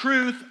people of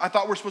truth. I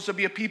thought we're supposed to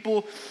be a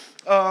people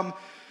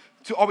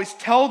to always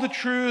tell the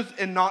truth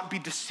and not be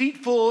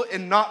deceitful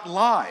and not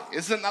lie.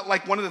 Isn't that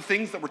like one of the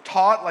things that we're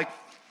taught like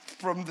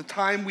from the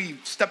time we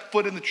step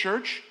foot in the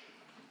church?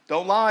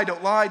 Don't lie,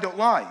 don't lie, don't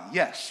lie.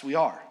 Yes, we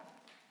are.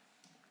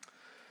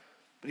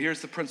 But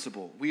here's the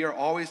principle. We are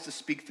always to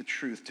speak the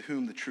truth to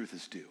whom the truth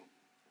is due.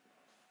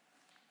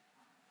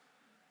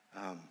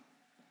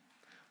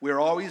 We are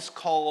always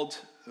called,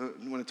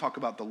 when I talk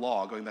about the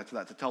law, going back to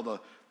that, to tell the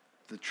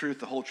truth,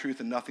 the whole truth,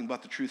 and nothing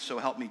but the truth, so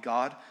help me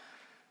God.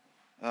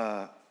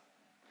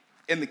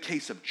 In the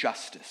case of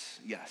justice,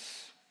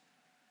 yes.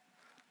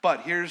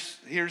 But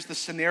here's the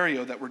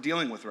scenario that we're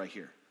dealing with right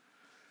here.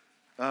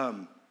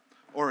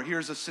 Or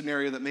here's a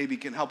scenario that maybe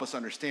can help us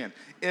understand.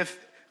 If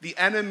the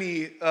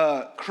enemy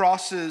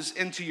crosses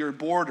into your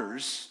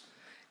borders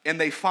and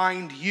they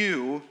find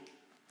you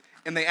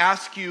and they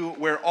ask you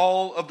where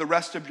all of the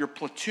rest of your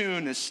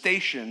platoon is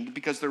stationed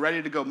because they're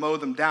ready to go mow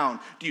them down,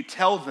 do you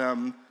tell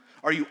them,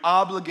 are you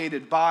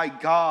obligated by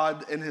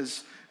God in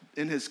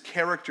his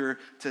character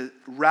to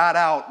rat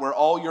out where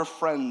all your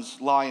friends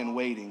lie in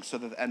waiting so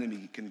that the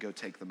enemy can go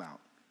take them out?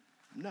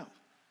 No.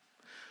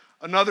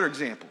 Another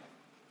example.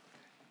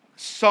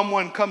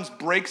 Someone comes,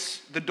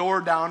 breaks the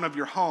door down of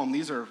your home.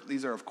 These are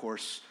of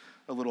course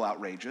a little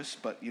outrageous,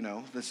 but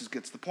this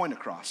gets the point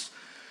across.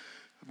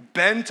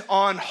 Bent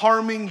on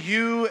harming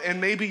you and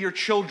maybe your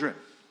children.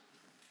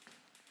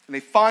 And they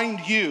find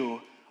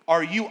you.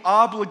 Are you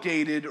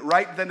obligated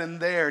right then and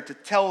there to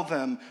tell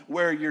them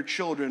where your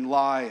children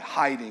lie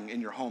hiding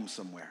in your home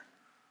somewhere?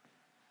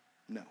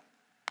 No,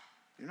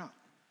 you're not.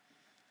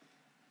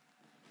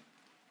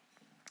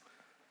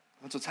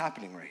 That's what's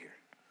happening right here.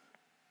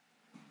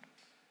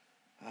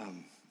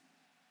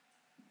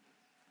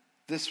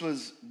 This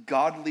was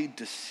godly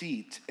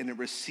deceit, and it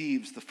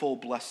receives the full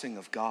blessing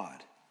of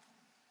God.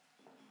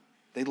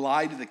 They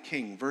lie to the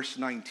king. Verse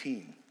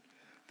 19.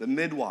 The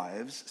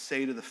midwives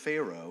say to the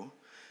Pharaoh,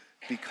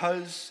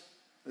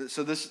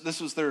 so this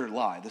was their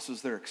lie. This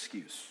was their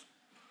excuse.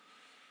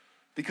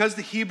 Because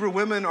the Hebrew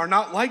women are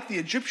not like the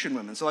Egyptian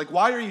women. So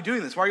why are you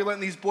doing this? Why are you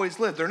letting these boys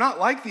live? They're not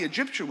like the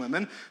Egyptian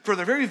women, for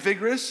they're very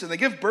vigorous, and they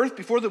give birth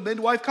before the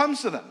midwife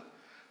comes to them.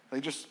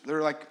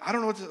 They're like, I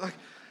don't know what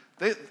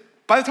to,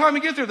 by the time we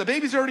get there, the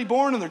baby's already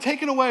born and they're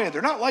taken away.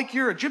 They're not like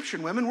your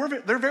Egyptian women.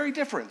 They're very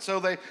different. So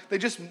they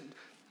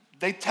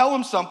tell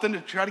them something to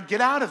try to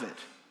get out of it.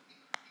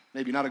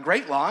 Maybe not a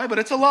great lie, but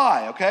it's a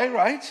lie, okay,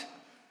 right?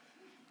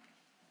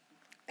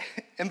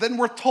 And then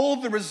we're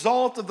told the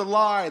result of the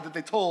lie that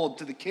they told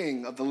to the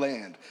king of the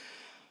land.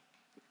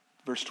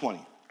 Verse 20,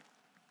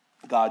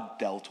 God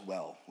dealt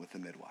well with the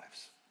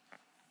midwives.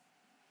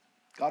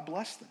 God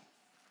blessed them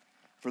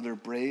for their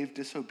brave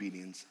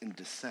disobedience and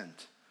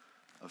dissent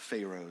of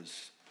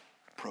Pharaoh's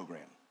program.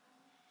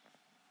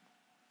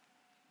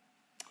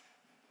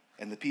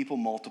 And the people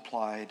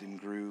multiplied and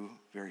grew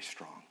very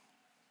strong.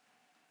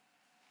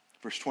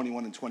 Verse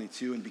 21 and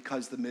 22, and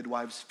because the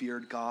midwives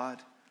feared God,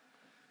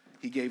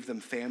 he gave them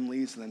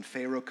families, and then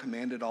Pharaoh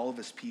commanded all of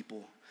his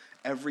people,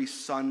 every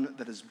son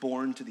that is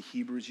born to the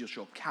Hebrews you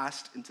shall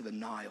cast into the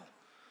Nile,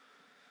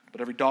 but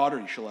every daughter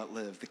you shall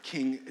outlive. The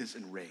king is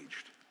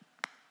enraged.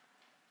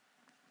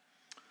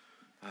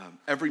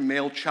 Every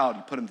male child,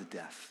 he put him to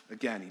death.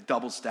 Again, he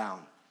doubles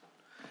down.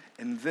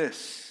 And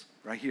this,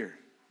 right here,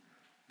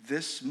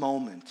 this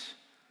moment,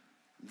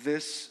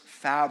 this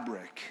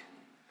fabric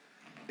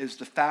is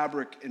the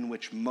fabric in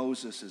which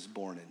Moses is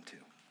born into.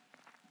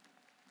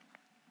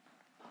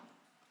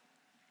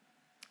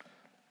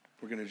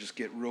 We're going to just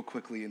get real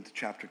quickly into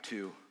chapter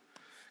 2,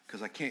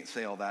 because I can't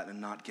say all that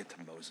and not get to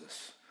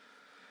Moses.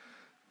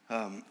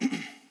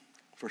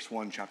 Verse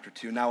 1, chapter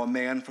 2. Now a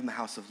man from the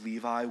house of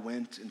Levi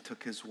went and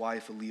took his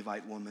wife, a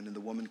Levite woman, and the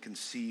woman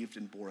conceived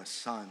and bore a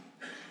son.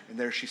 And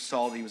there she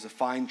saw that he was a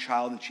fine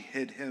child, and she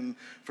hid him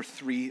for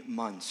 3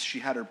 months. She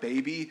had her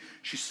baby.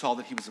 She saw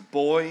that he was a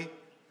boy,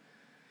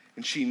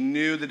 and she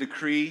knew the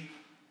decree.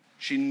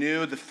 She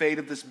knew the fate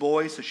of this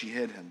boy, so she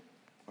hid him,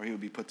 or he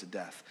would be put to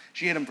death.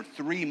 She hid him for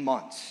 3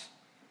 months.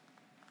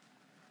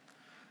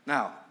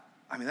 Now,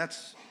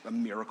 that's a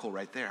miracle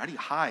right there. How do you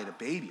hide a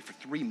baby for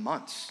 3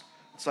 months?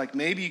 It's like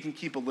maybe you can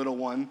keep a little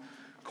one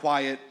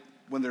quiet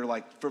when they're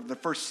for the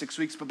first 6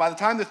 weeks, but by the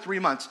time they're 3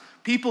 months,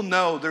 people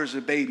know there's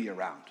a baby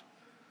around.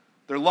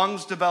 Their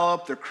lungs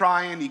develop, they're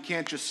crying, you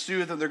can't just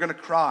soothe them, they're gonna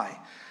cry.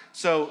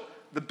 So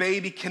the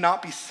baby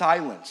cannot be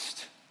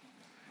silenced.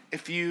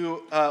 If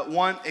you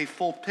want a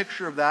full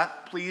picture of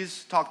that,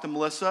 please talk to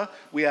Melissa.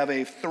 We have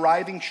a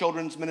thriving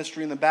children's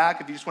ministry in the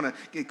back. If you just want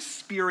to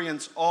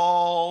experience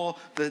all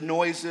the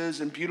noises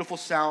and beautiful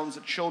sounds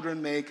that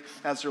children make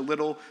as they're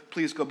little,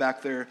 please go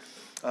back there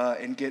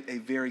and get a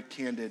very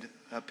candid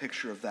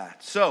picture of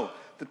that. So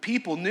the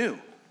people knew.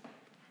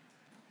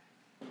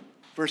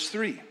 Verse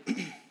 3,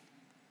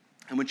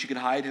 and when she could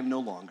hide him no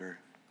longer,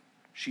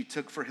 she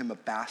took for him a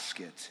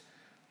basket,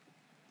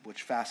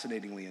 which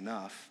fascinatingly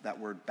enough, that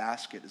word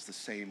basket is the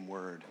same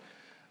word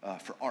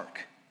for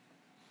ark,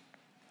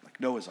 like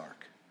Noah's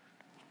ark.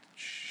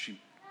 She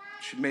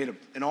made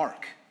an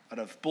ark out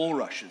of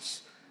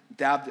bulrushes,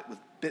 dabbed it with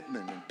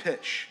bitumen and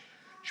pitch.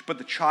 She put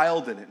the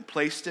child in it and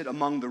placed it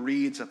among the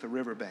reeds at the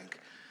riverbank.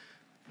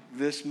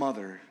 This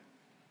mother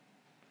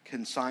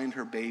consigned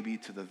her baby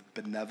to the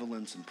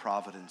benevolence and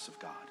providence of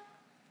God,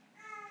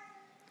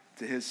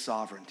 to his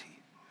sovereignty,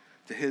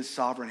 to his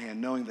sovereign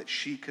hand, knowing that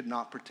she could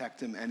not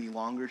protect him any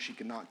longer. She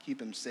could not keep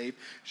him safe.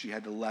 She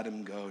had to let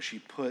him go. She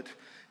put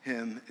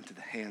him into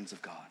the hands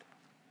of God,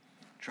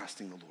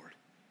 trusting the Lord,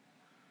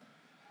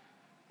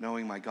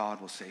 knowing my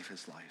God will save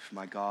his life.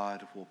 My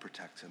God will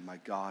protect him. My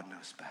God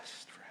knows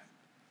best for him.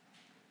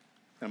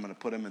 And I'm going to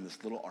put him in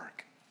this little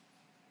ark.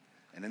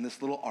 And in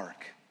this little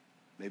ark,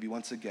 maybe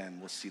once again,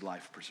 we'll see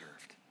life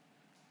preserved.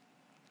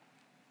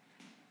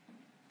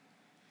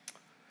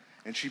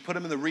 And she put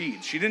him in the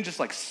reeds. She didn't just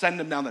like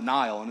send him down the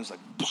Nile and it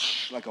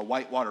was like a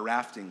whitewater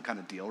rafting kind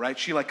of deal, right?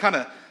 She like kind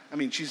of, I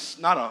mean, she's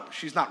not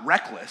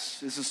reckless.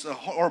 This is a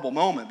horrible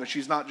moment, but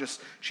she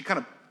kind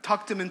of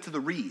tucked him into the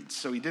reeds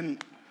so he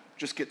didn't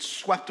just get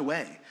swept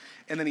away.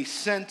 And then he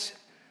sent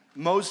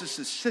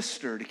Moses'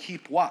 sister to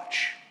keep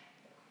watch,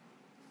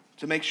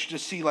 to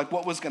see like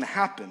what was going to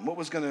happen, what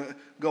was going to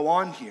go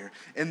on here.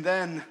 And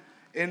then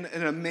in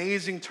an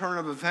amazing turn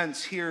of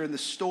events here in the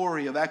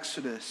story of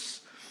Exodus,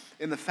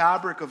 in the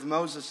fabric of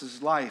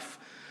Moses' life,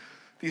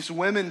 these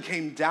women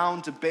came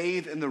down to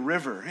bathe in the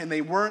river, and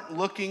they weren't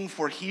looking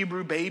for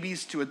Hebrew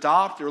babies to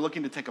adopt. They were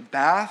looking to take a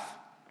bath,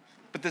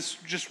 but this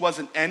just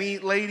wasn't any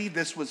lady.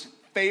 This was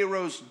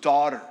Pharaoh's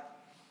daughter.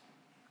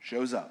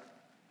 Shows up.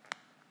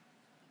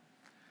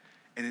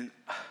 And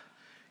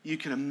you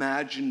can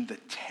imagine the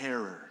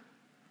terror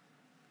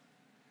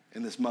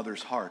in this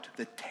mother's heart,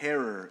 the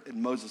terror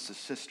in Moses'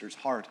 sister's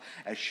heart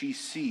as she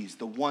sees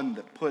the one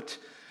that put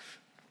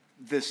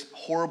this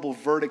horrible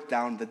verdict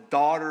down, the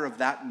daughter of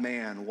that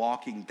man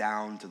walking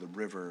down to the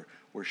river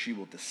where she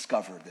will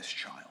discover this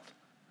child.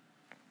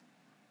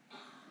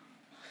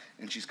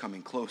 And she's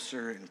coming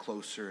closer and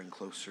closer and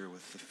closer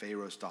with the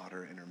Pharaoh's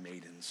daughter and her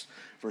maidens.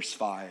 Verse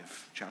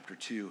 5, chapter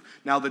 2.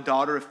 Now the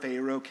daughter of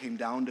Pharaoh came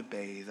down to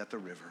bathe at the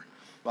river,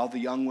 while the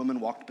young woman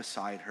walked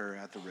beside her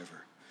at the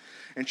river.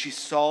 And she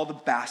saw the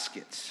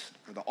baskets,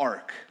 or the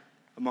ark,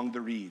 among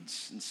the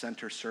reeds, and sent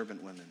her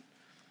servant women.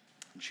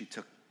 And she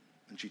took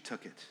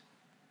it.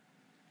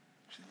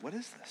 She said, what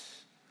is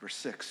this? Verse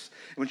 6.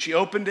 And when she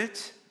opened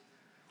it,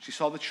 she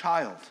saw the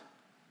child.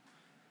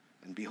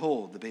 And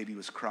behold, the baby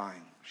was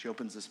crying. She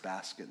opens this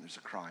basket, and there's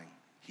a crying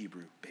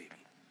Hebrew baby.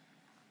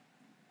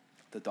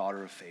 The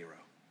daughter of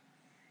Pharaoh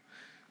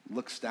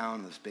looks down,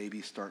 and this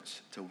baby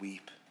starts to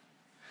weep.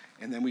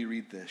 And then we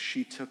read this.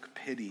 She took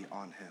pity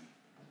on him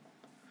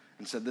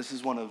and said, this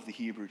is one of the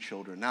Hebrew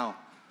children. Now,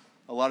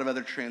 a lot of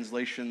other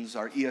translations,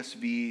 our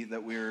ESV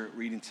that we're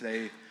reading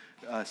today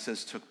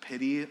says took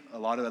pity. A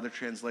lot of other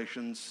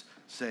translations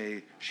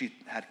say she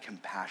had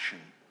compassion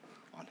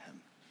on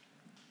him.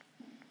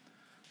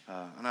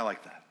 And I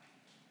like that.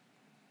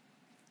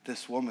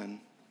 This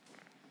woman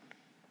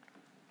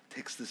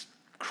takes this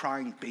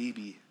crying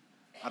baby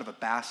out of a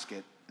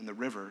basket in the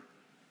river,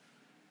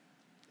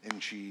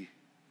 and she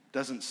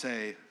doesn't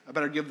say, I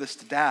better give this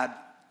to Dad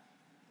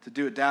to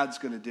do what Dad's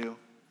going to do.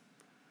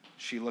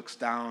 She looks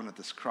down at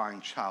this crying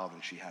child,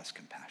 and she has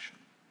compassion.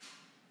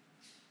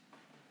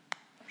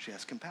 She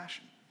has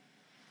compassion.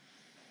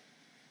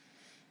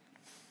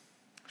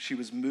 She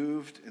was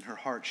moved in her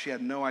heart. She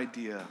had no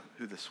idea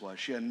who this was.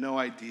 She had no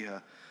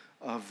idea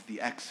of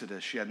the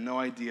Exodus. She had no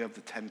idea of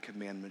the Ten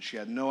Commandments. She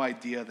had no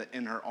idea that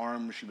in her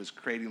arms she was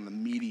creating the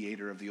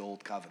mediator of the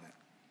Old Covenant.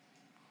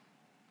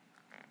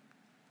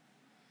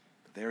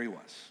 But there he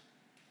was.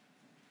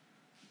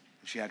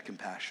 And she had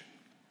compassion.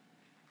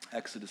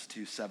 Exodus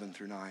 2, 7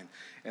 through 9.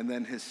 And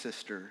then his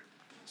sister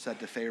said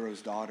to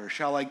Pharaoh's daughter,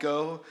 shall I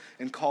go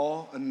and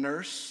call a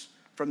nurse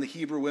from the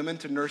Hebrew women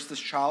to nurse this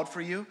child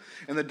for you?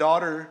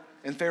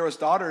 And Pharaoh's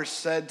daughter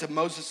said to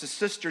Moses'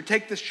 sister,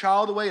 take this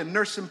child away and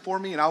nurse him for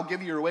me, and I'll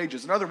give you your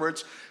wages. In other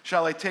words,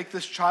 shall I take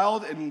this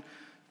child and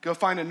go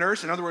find a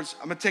nurse? In other words,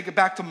 I'm going to take it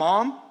back to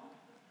mom?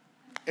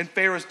 And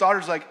Pharaoh's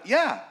daughter's like,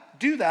 yeah,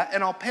 do that,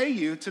 and I'll pay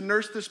you to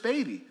nurse this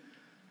baby.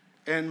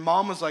 And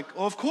mom was like,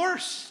 oh, of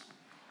course.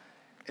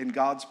 In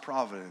God's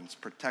providence,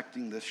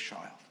 protecting this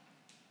child.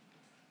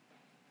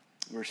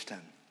 Verse 10.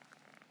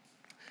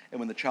 And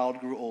when the child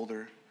grew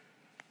older,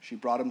 she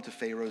brought him to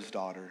Pharaoh's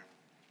daughter,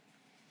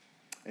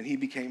 and he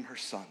became her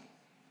son.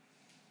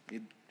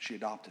 She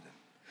adopted him.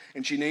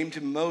 And she named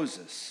him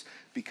Moses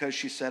because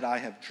she said, I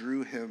have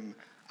drew him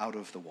out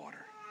of the water.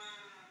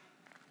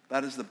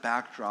 That is the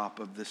backdrop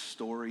of this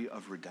story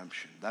of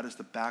redemption. That is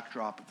the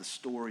backdrop of the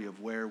story of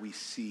where we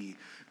see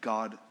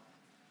God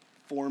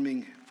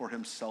forming for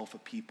himself a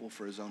people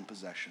for his own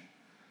possession,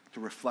 to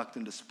reflect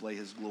and display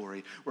his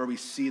glory, where we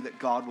see that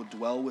God will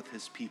dwell with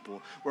his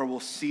people, where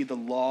we'll see the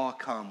law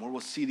come, where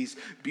we'll see these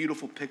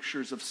beautiful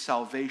pictures of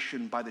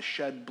salvation by the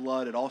shed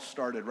blood. It all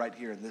started right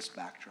here in this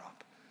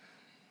backdrop.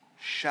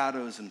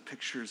 Shadows and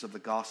pictures of the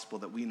gospel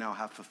that we now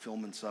have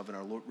fulfillments of in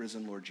our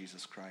risen Lord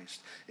Jesus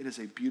Christ. It is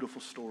a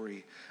beautiful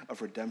story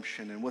of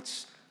redemption. And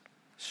what's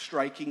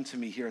striking to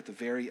me here at the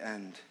very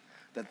end,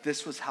 that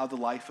this was how the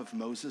life of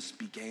Moses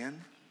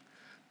began,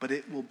 but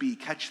it will be,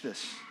 catch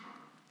this,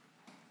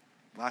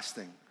 last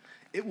thing,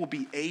 it will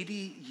be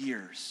 80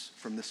 years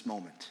from this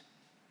moment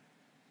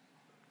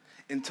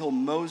until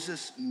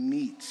Moses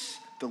meets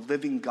the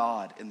living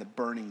God in the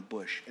burning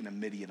bush in a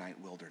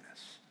Midianite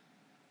wilderness.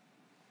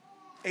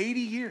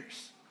 80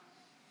 years.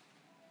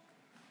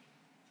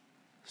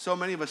 So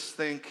many of us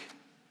think,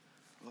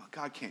 well,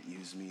 God can't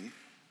use me.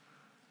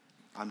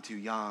 I'm too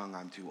young,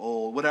 I'm too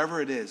old, whatever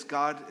it is.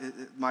 God,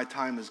 my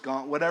time is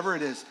gone, whatever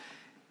it is.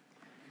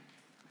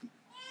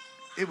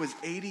 It was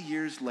 80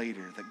 years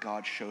later that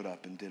God showed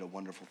up and did a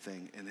wonderful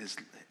thing in his.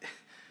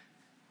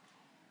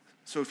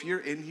 So if you're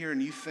in here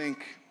and you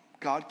think,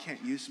 God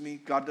can't use me,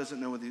 God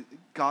doesn't know whether,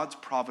 God's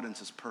providence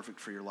is perfect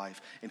for your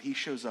life, and he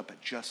shows up at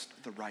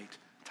just the right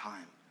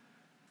time.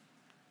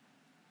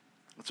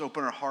 Let's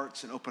open our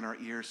hearts and open our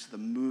ears to the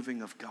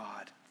moving of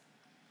God.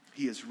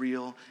 He is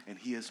real and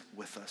he is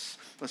with us.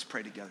 Let's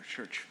pray together,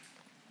 church.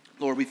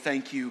 Lord, we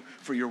thank you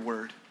for your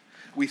word.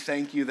 We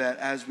thank you that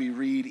as we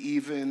read,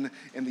 even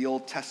in the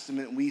Old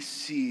Testament, we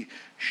see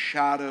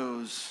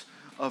shadows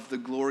of the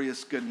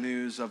glorious good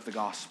news of the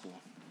gospel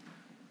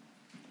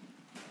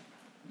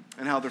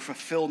and how they're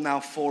fulfilled now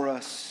for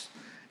us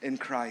in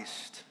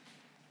Christ.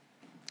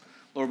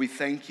 Lord, we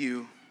thank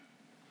you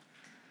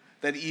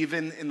that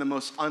even in the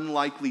most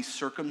unlikely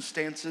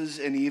circumstances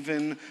and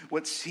even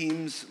what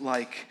seems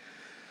like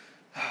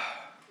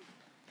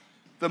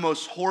the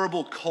most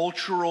horrible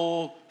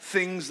cultural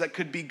things that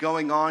could be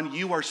going on,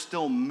 you are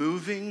still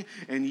moving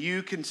and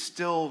you can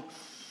still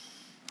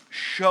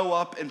show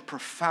up in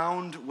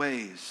profound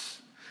ways.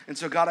 And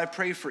so, God, I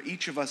pray for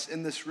each of us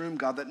in this room,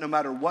 God, that no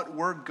matter what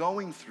we're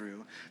going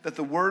through, that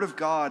the word of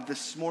God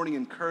this morning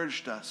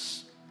encouraged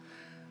us,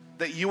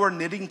 that you are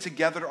knitting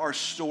together our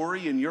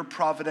story in your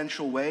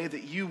providential way,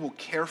 that you will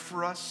care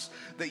for us,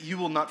 that you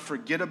will not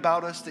forget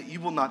about us, that you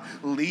will not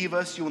leave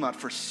us, you will not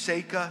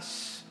forsake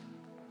us.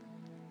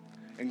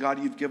 And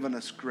God, you've given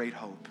us great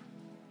hope,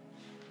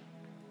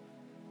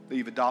 that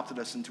you've adopted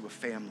us into a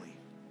family,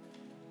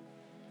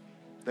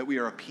 that we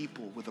are a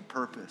people with a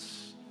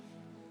purpose,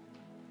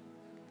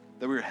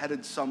 that we're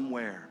headed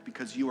somewhere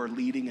because you are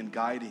leading and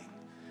guiding,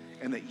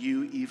 and that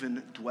you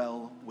even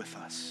dwell with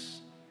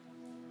us.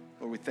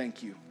 Lord, we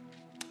thank you.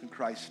 In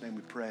Christ's name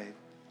we pray.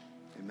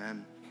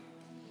 Amen.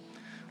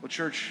 Well,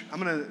 church, I'm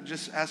going to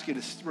just ask you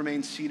to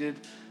remain seated.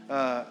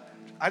 I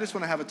just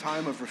want to have a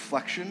time of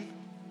reflection.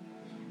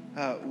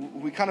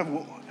 We kind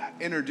of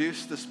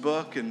introduced this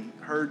book and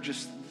heard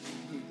just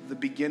the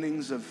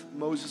beginnings of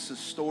Moses'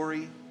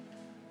 story,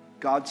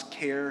 God's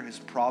care, his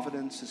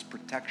providence, his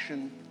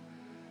protection,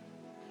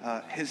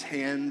 his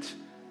hand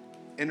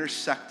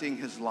intersecting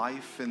his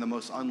life in the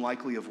most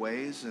unlikely of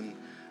ways. And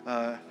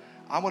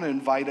I want to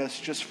invite us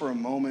just for a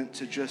moment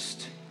to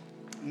just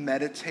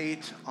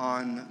meditate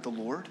on the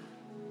Lord.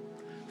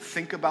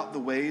 Think about the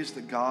ways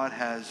that God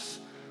has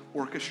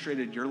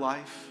orchestrated your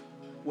life,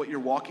 what you're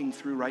walking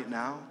through right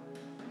now,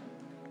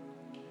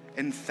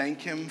 and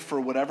thank him for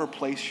whatever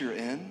place you're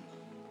in.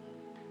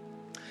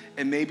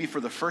 And maybe for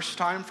the first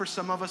time for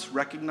some of us,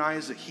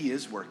 recognize that he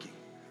is working,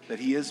 that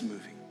he is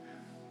moving,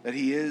 that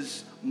he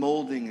is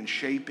molding and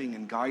shaping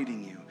and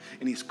guiding you.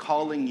 And he's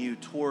calling you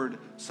toward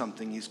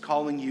something. He's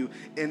calling you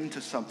into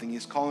something.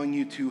 He's calling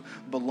you to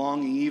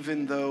belonging,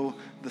 even though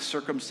the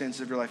circumstances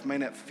of your life may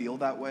not feel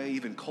that way.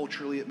 Even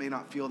culturally, it may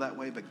not feel that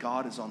way, but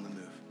God is on the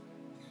move.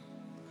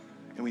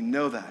 And we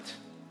know that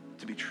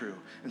to be true.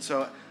 And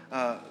so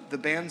the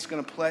band's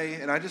going to play,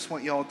 and I just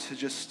want y'all to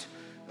just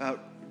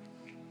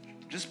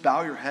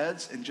bow your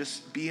heads and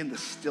just be in the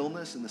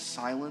stillness and the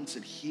silence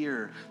and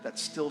hear that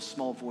still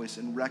small voice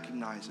and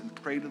recognize and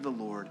pray to the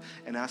Lord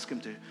and ask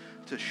him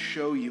to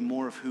show you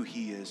more of who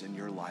he is in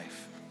your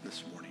life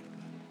this morning.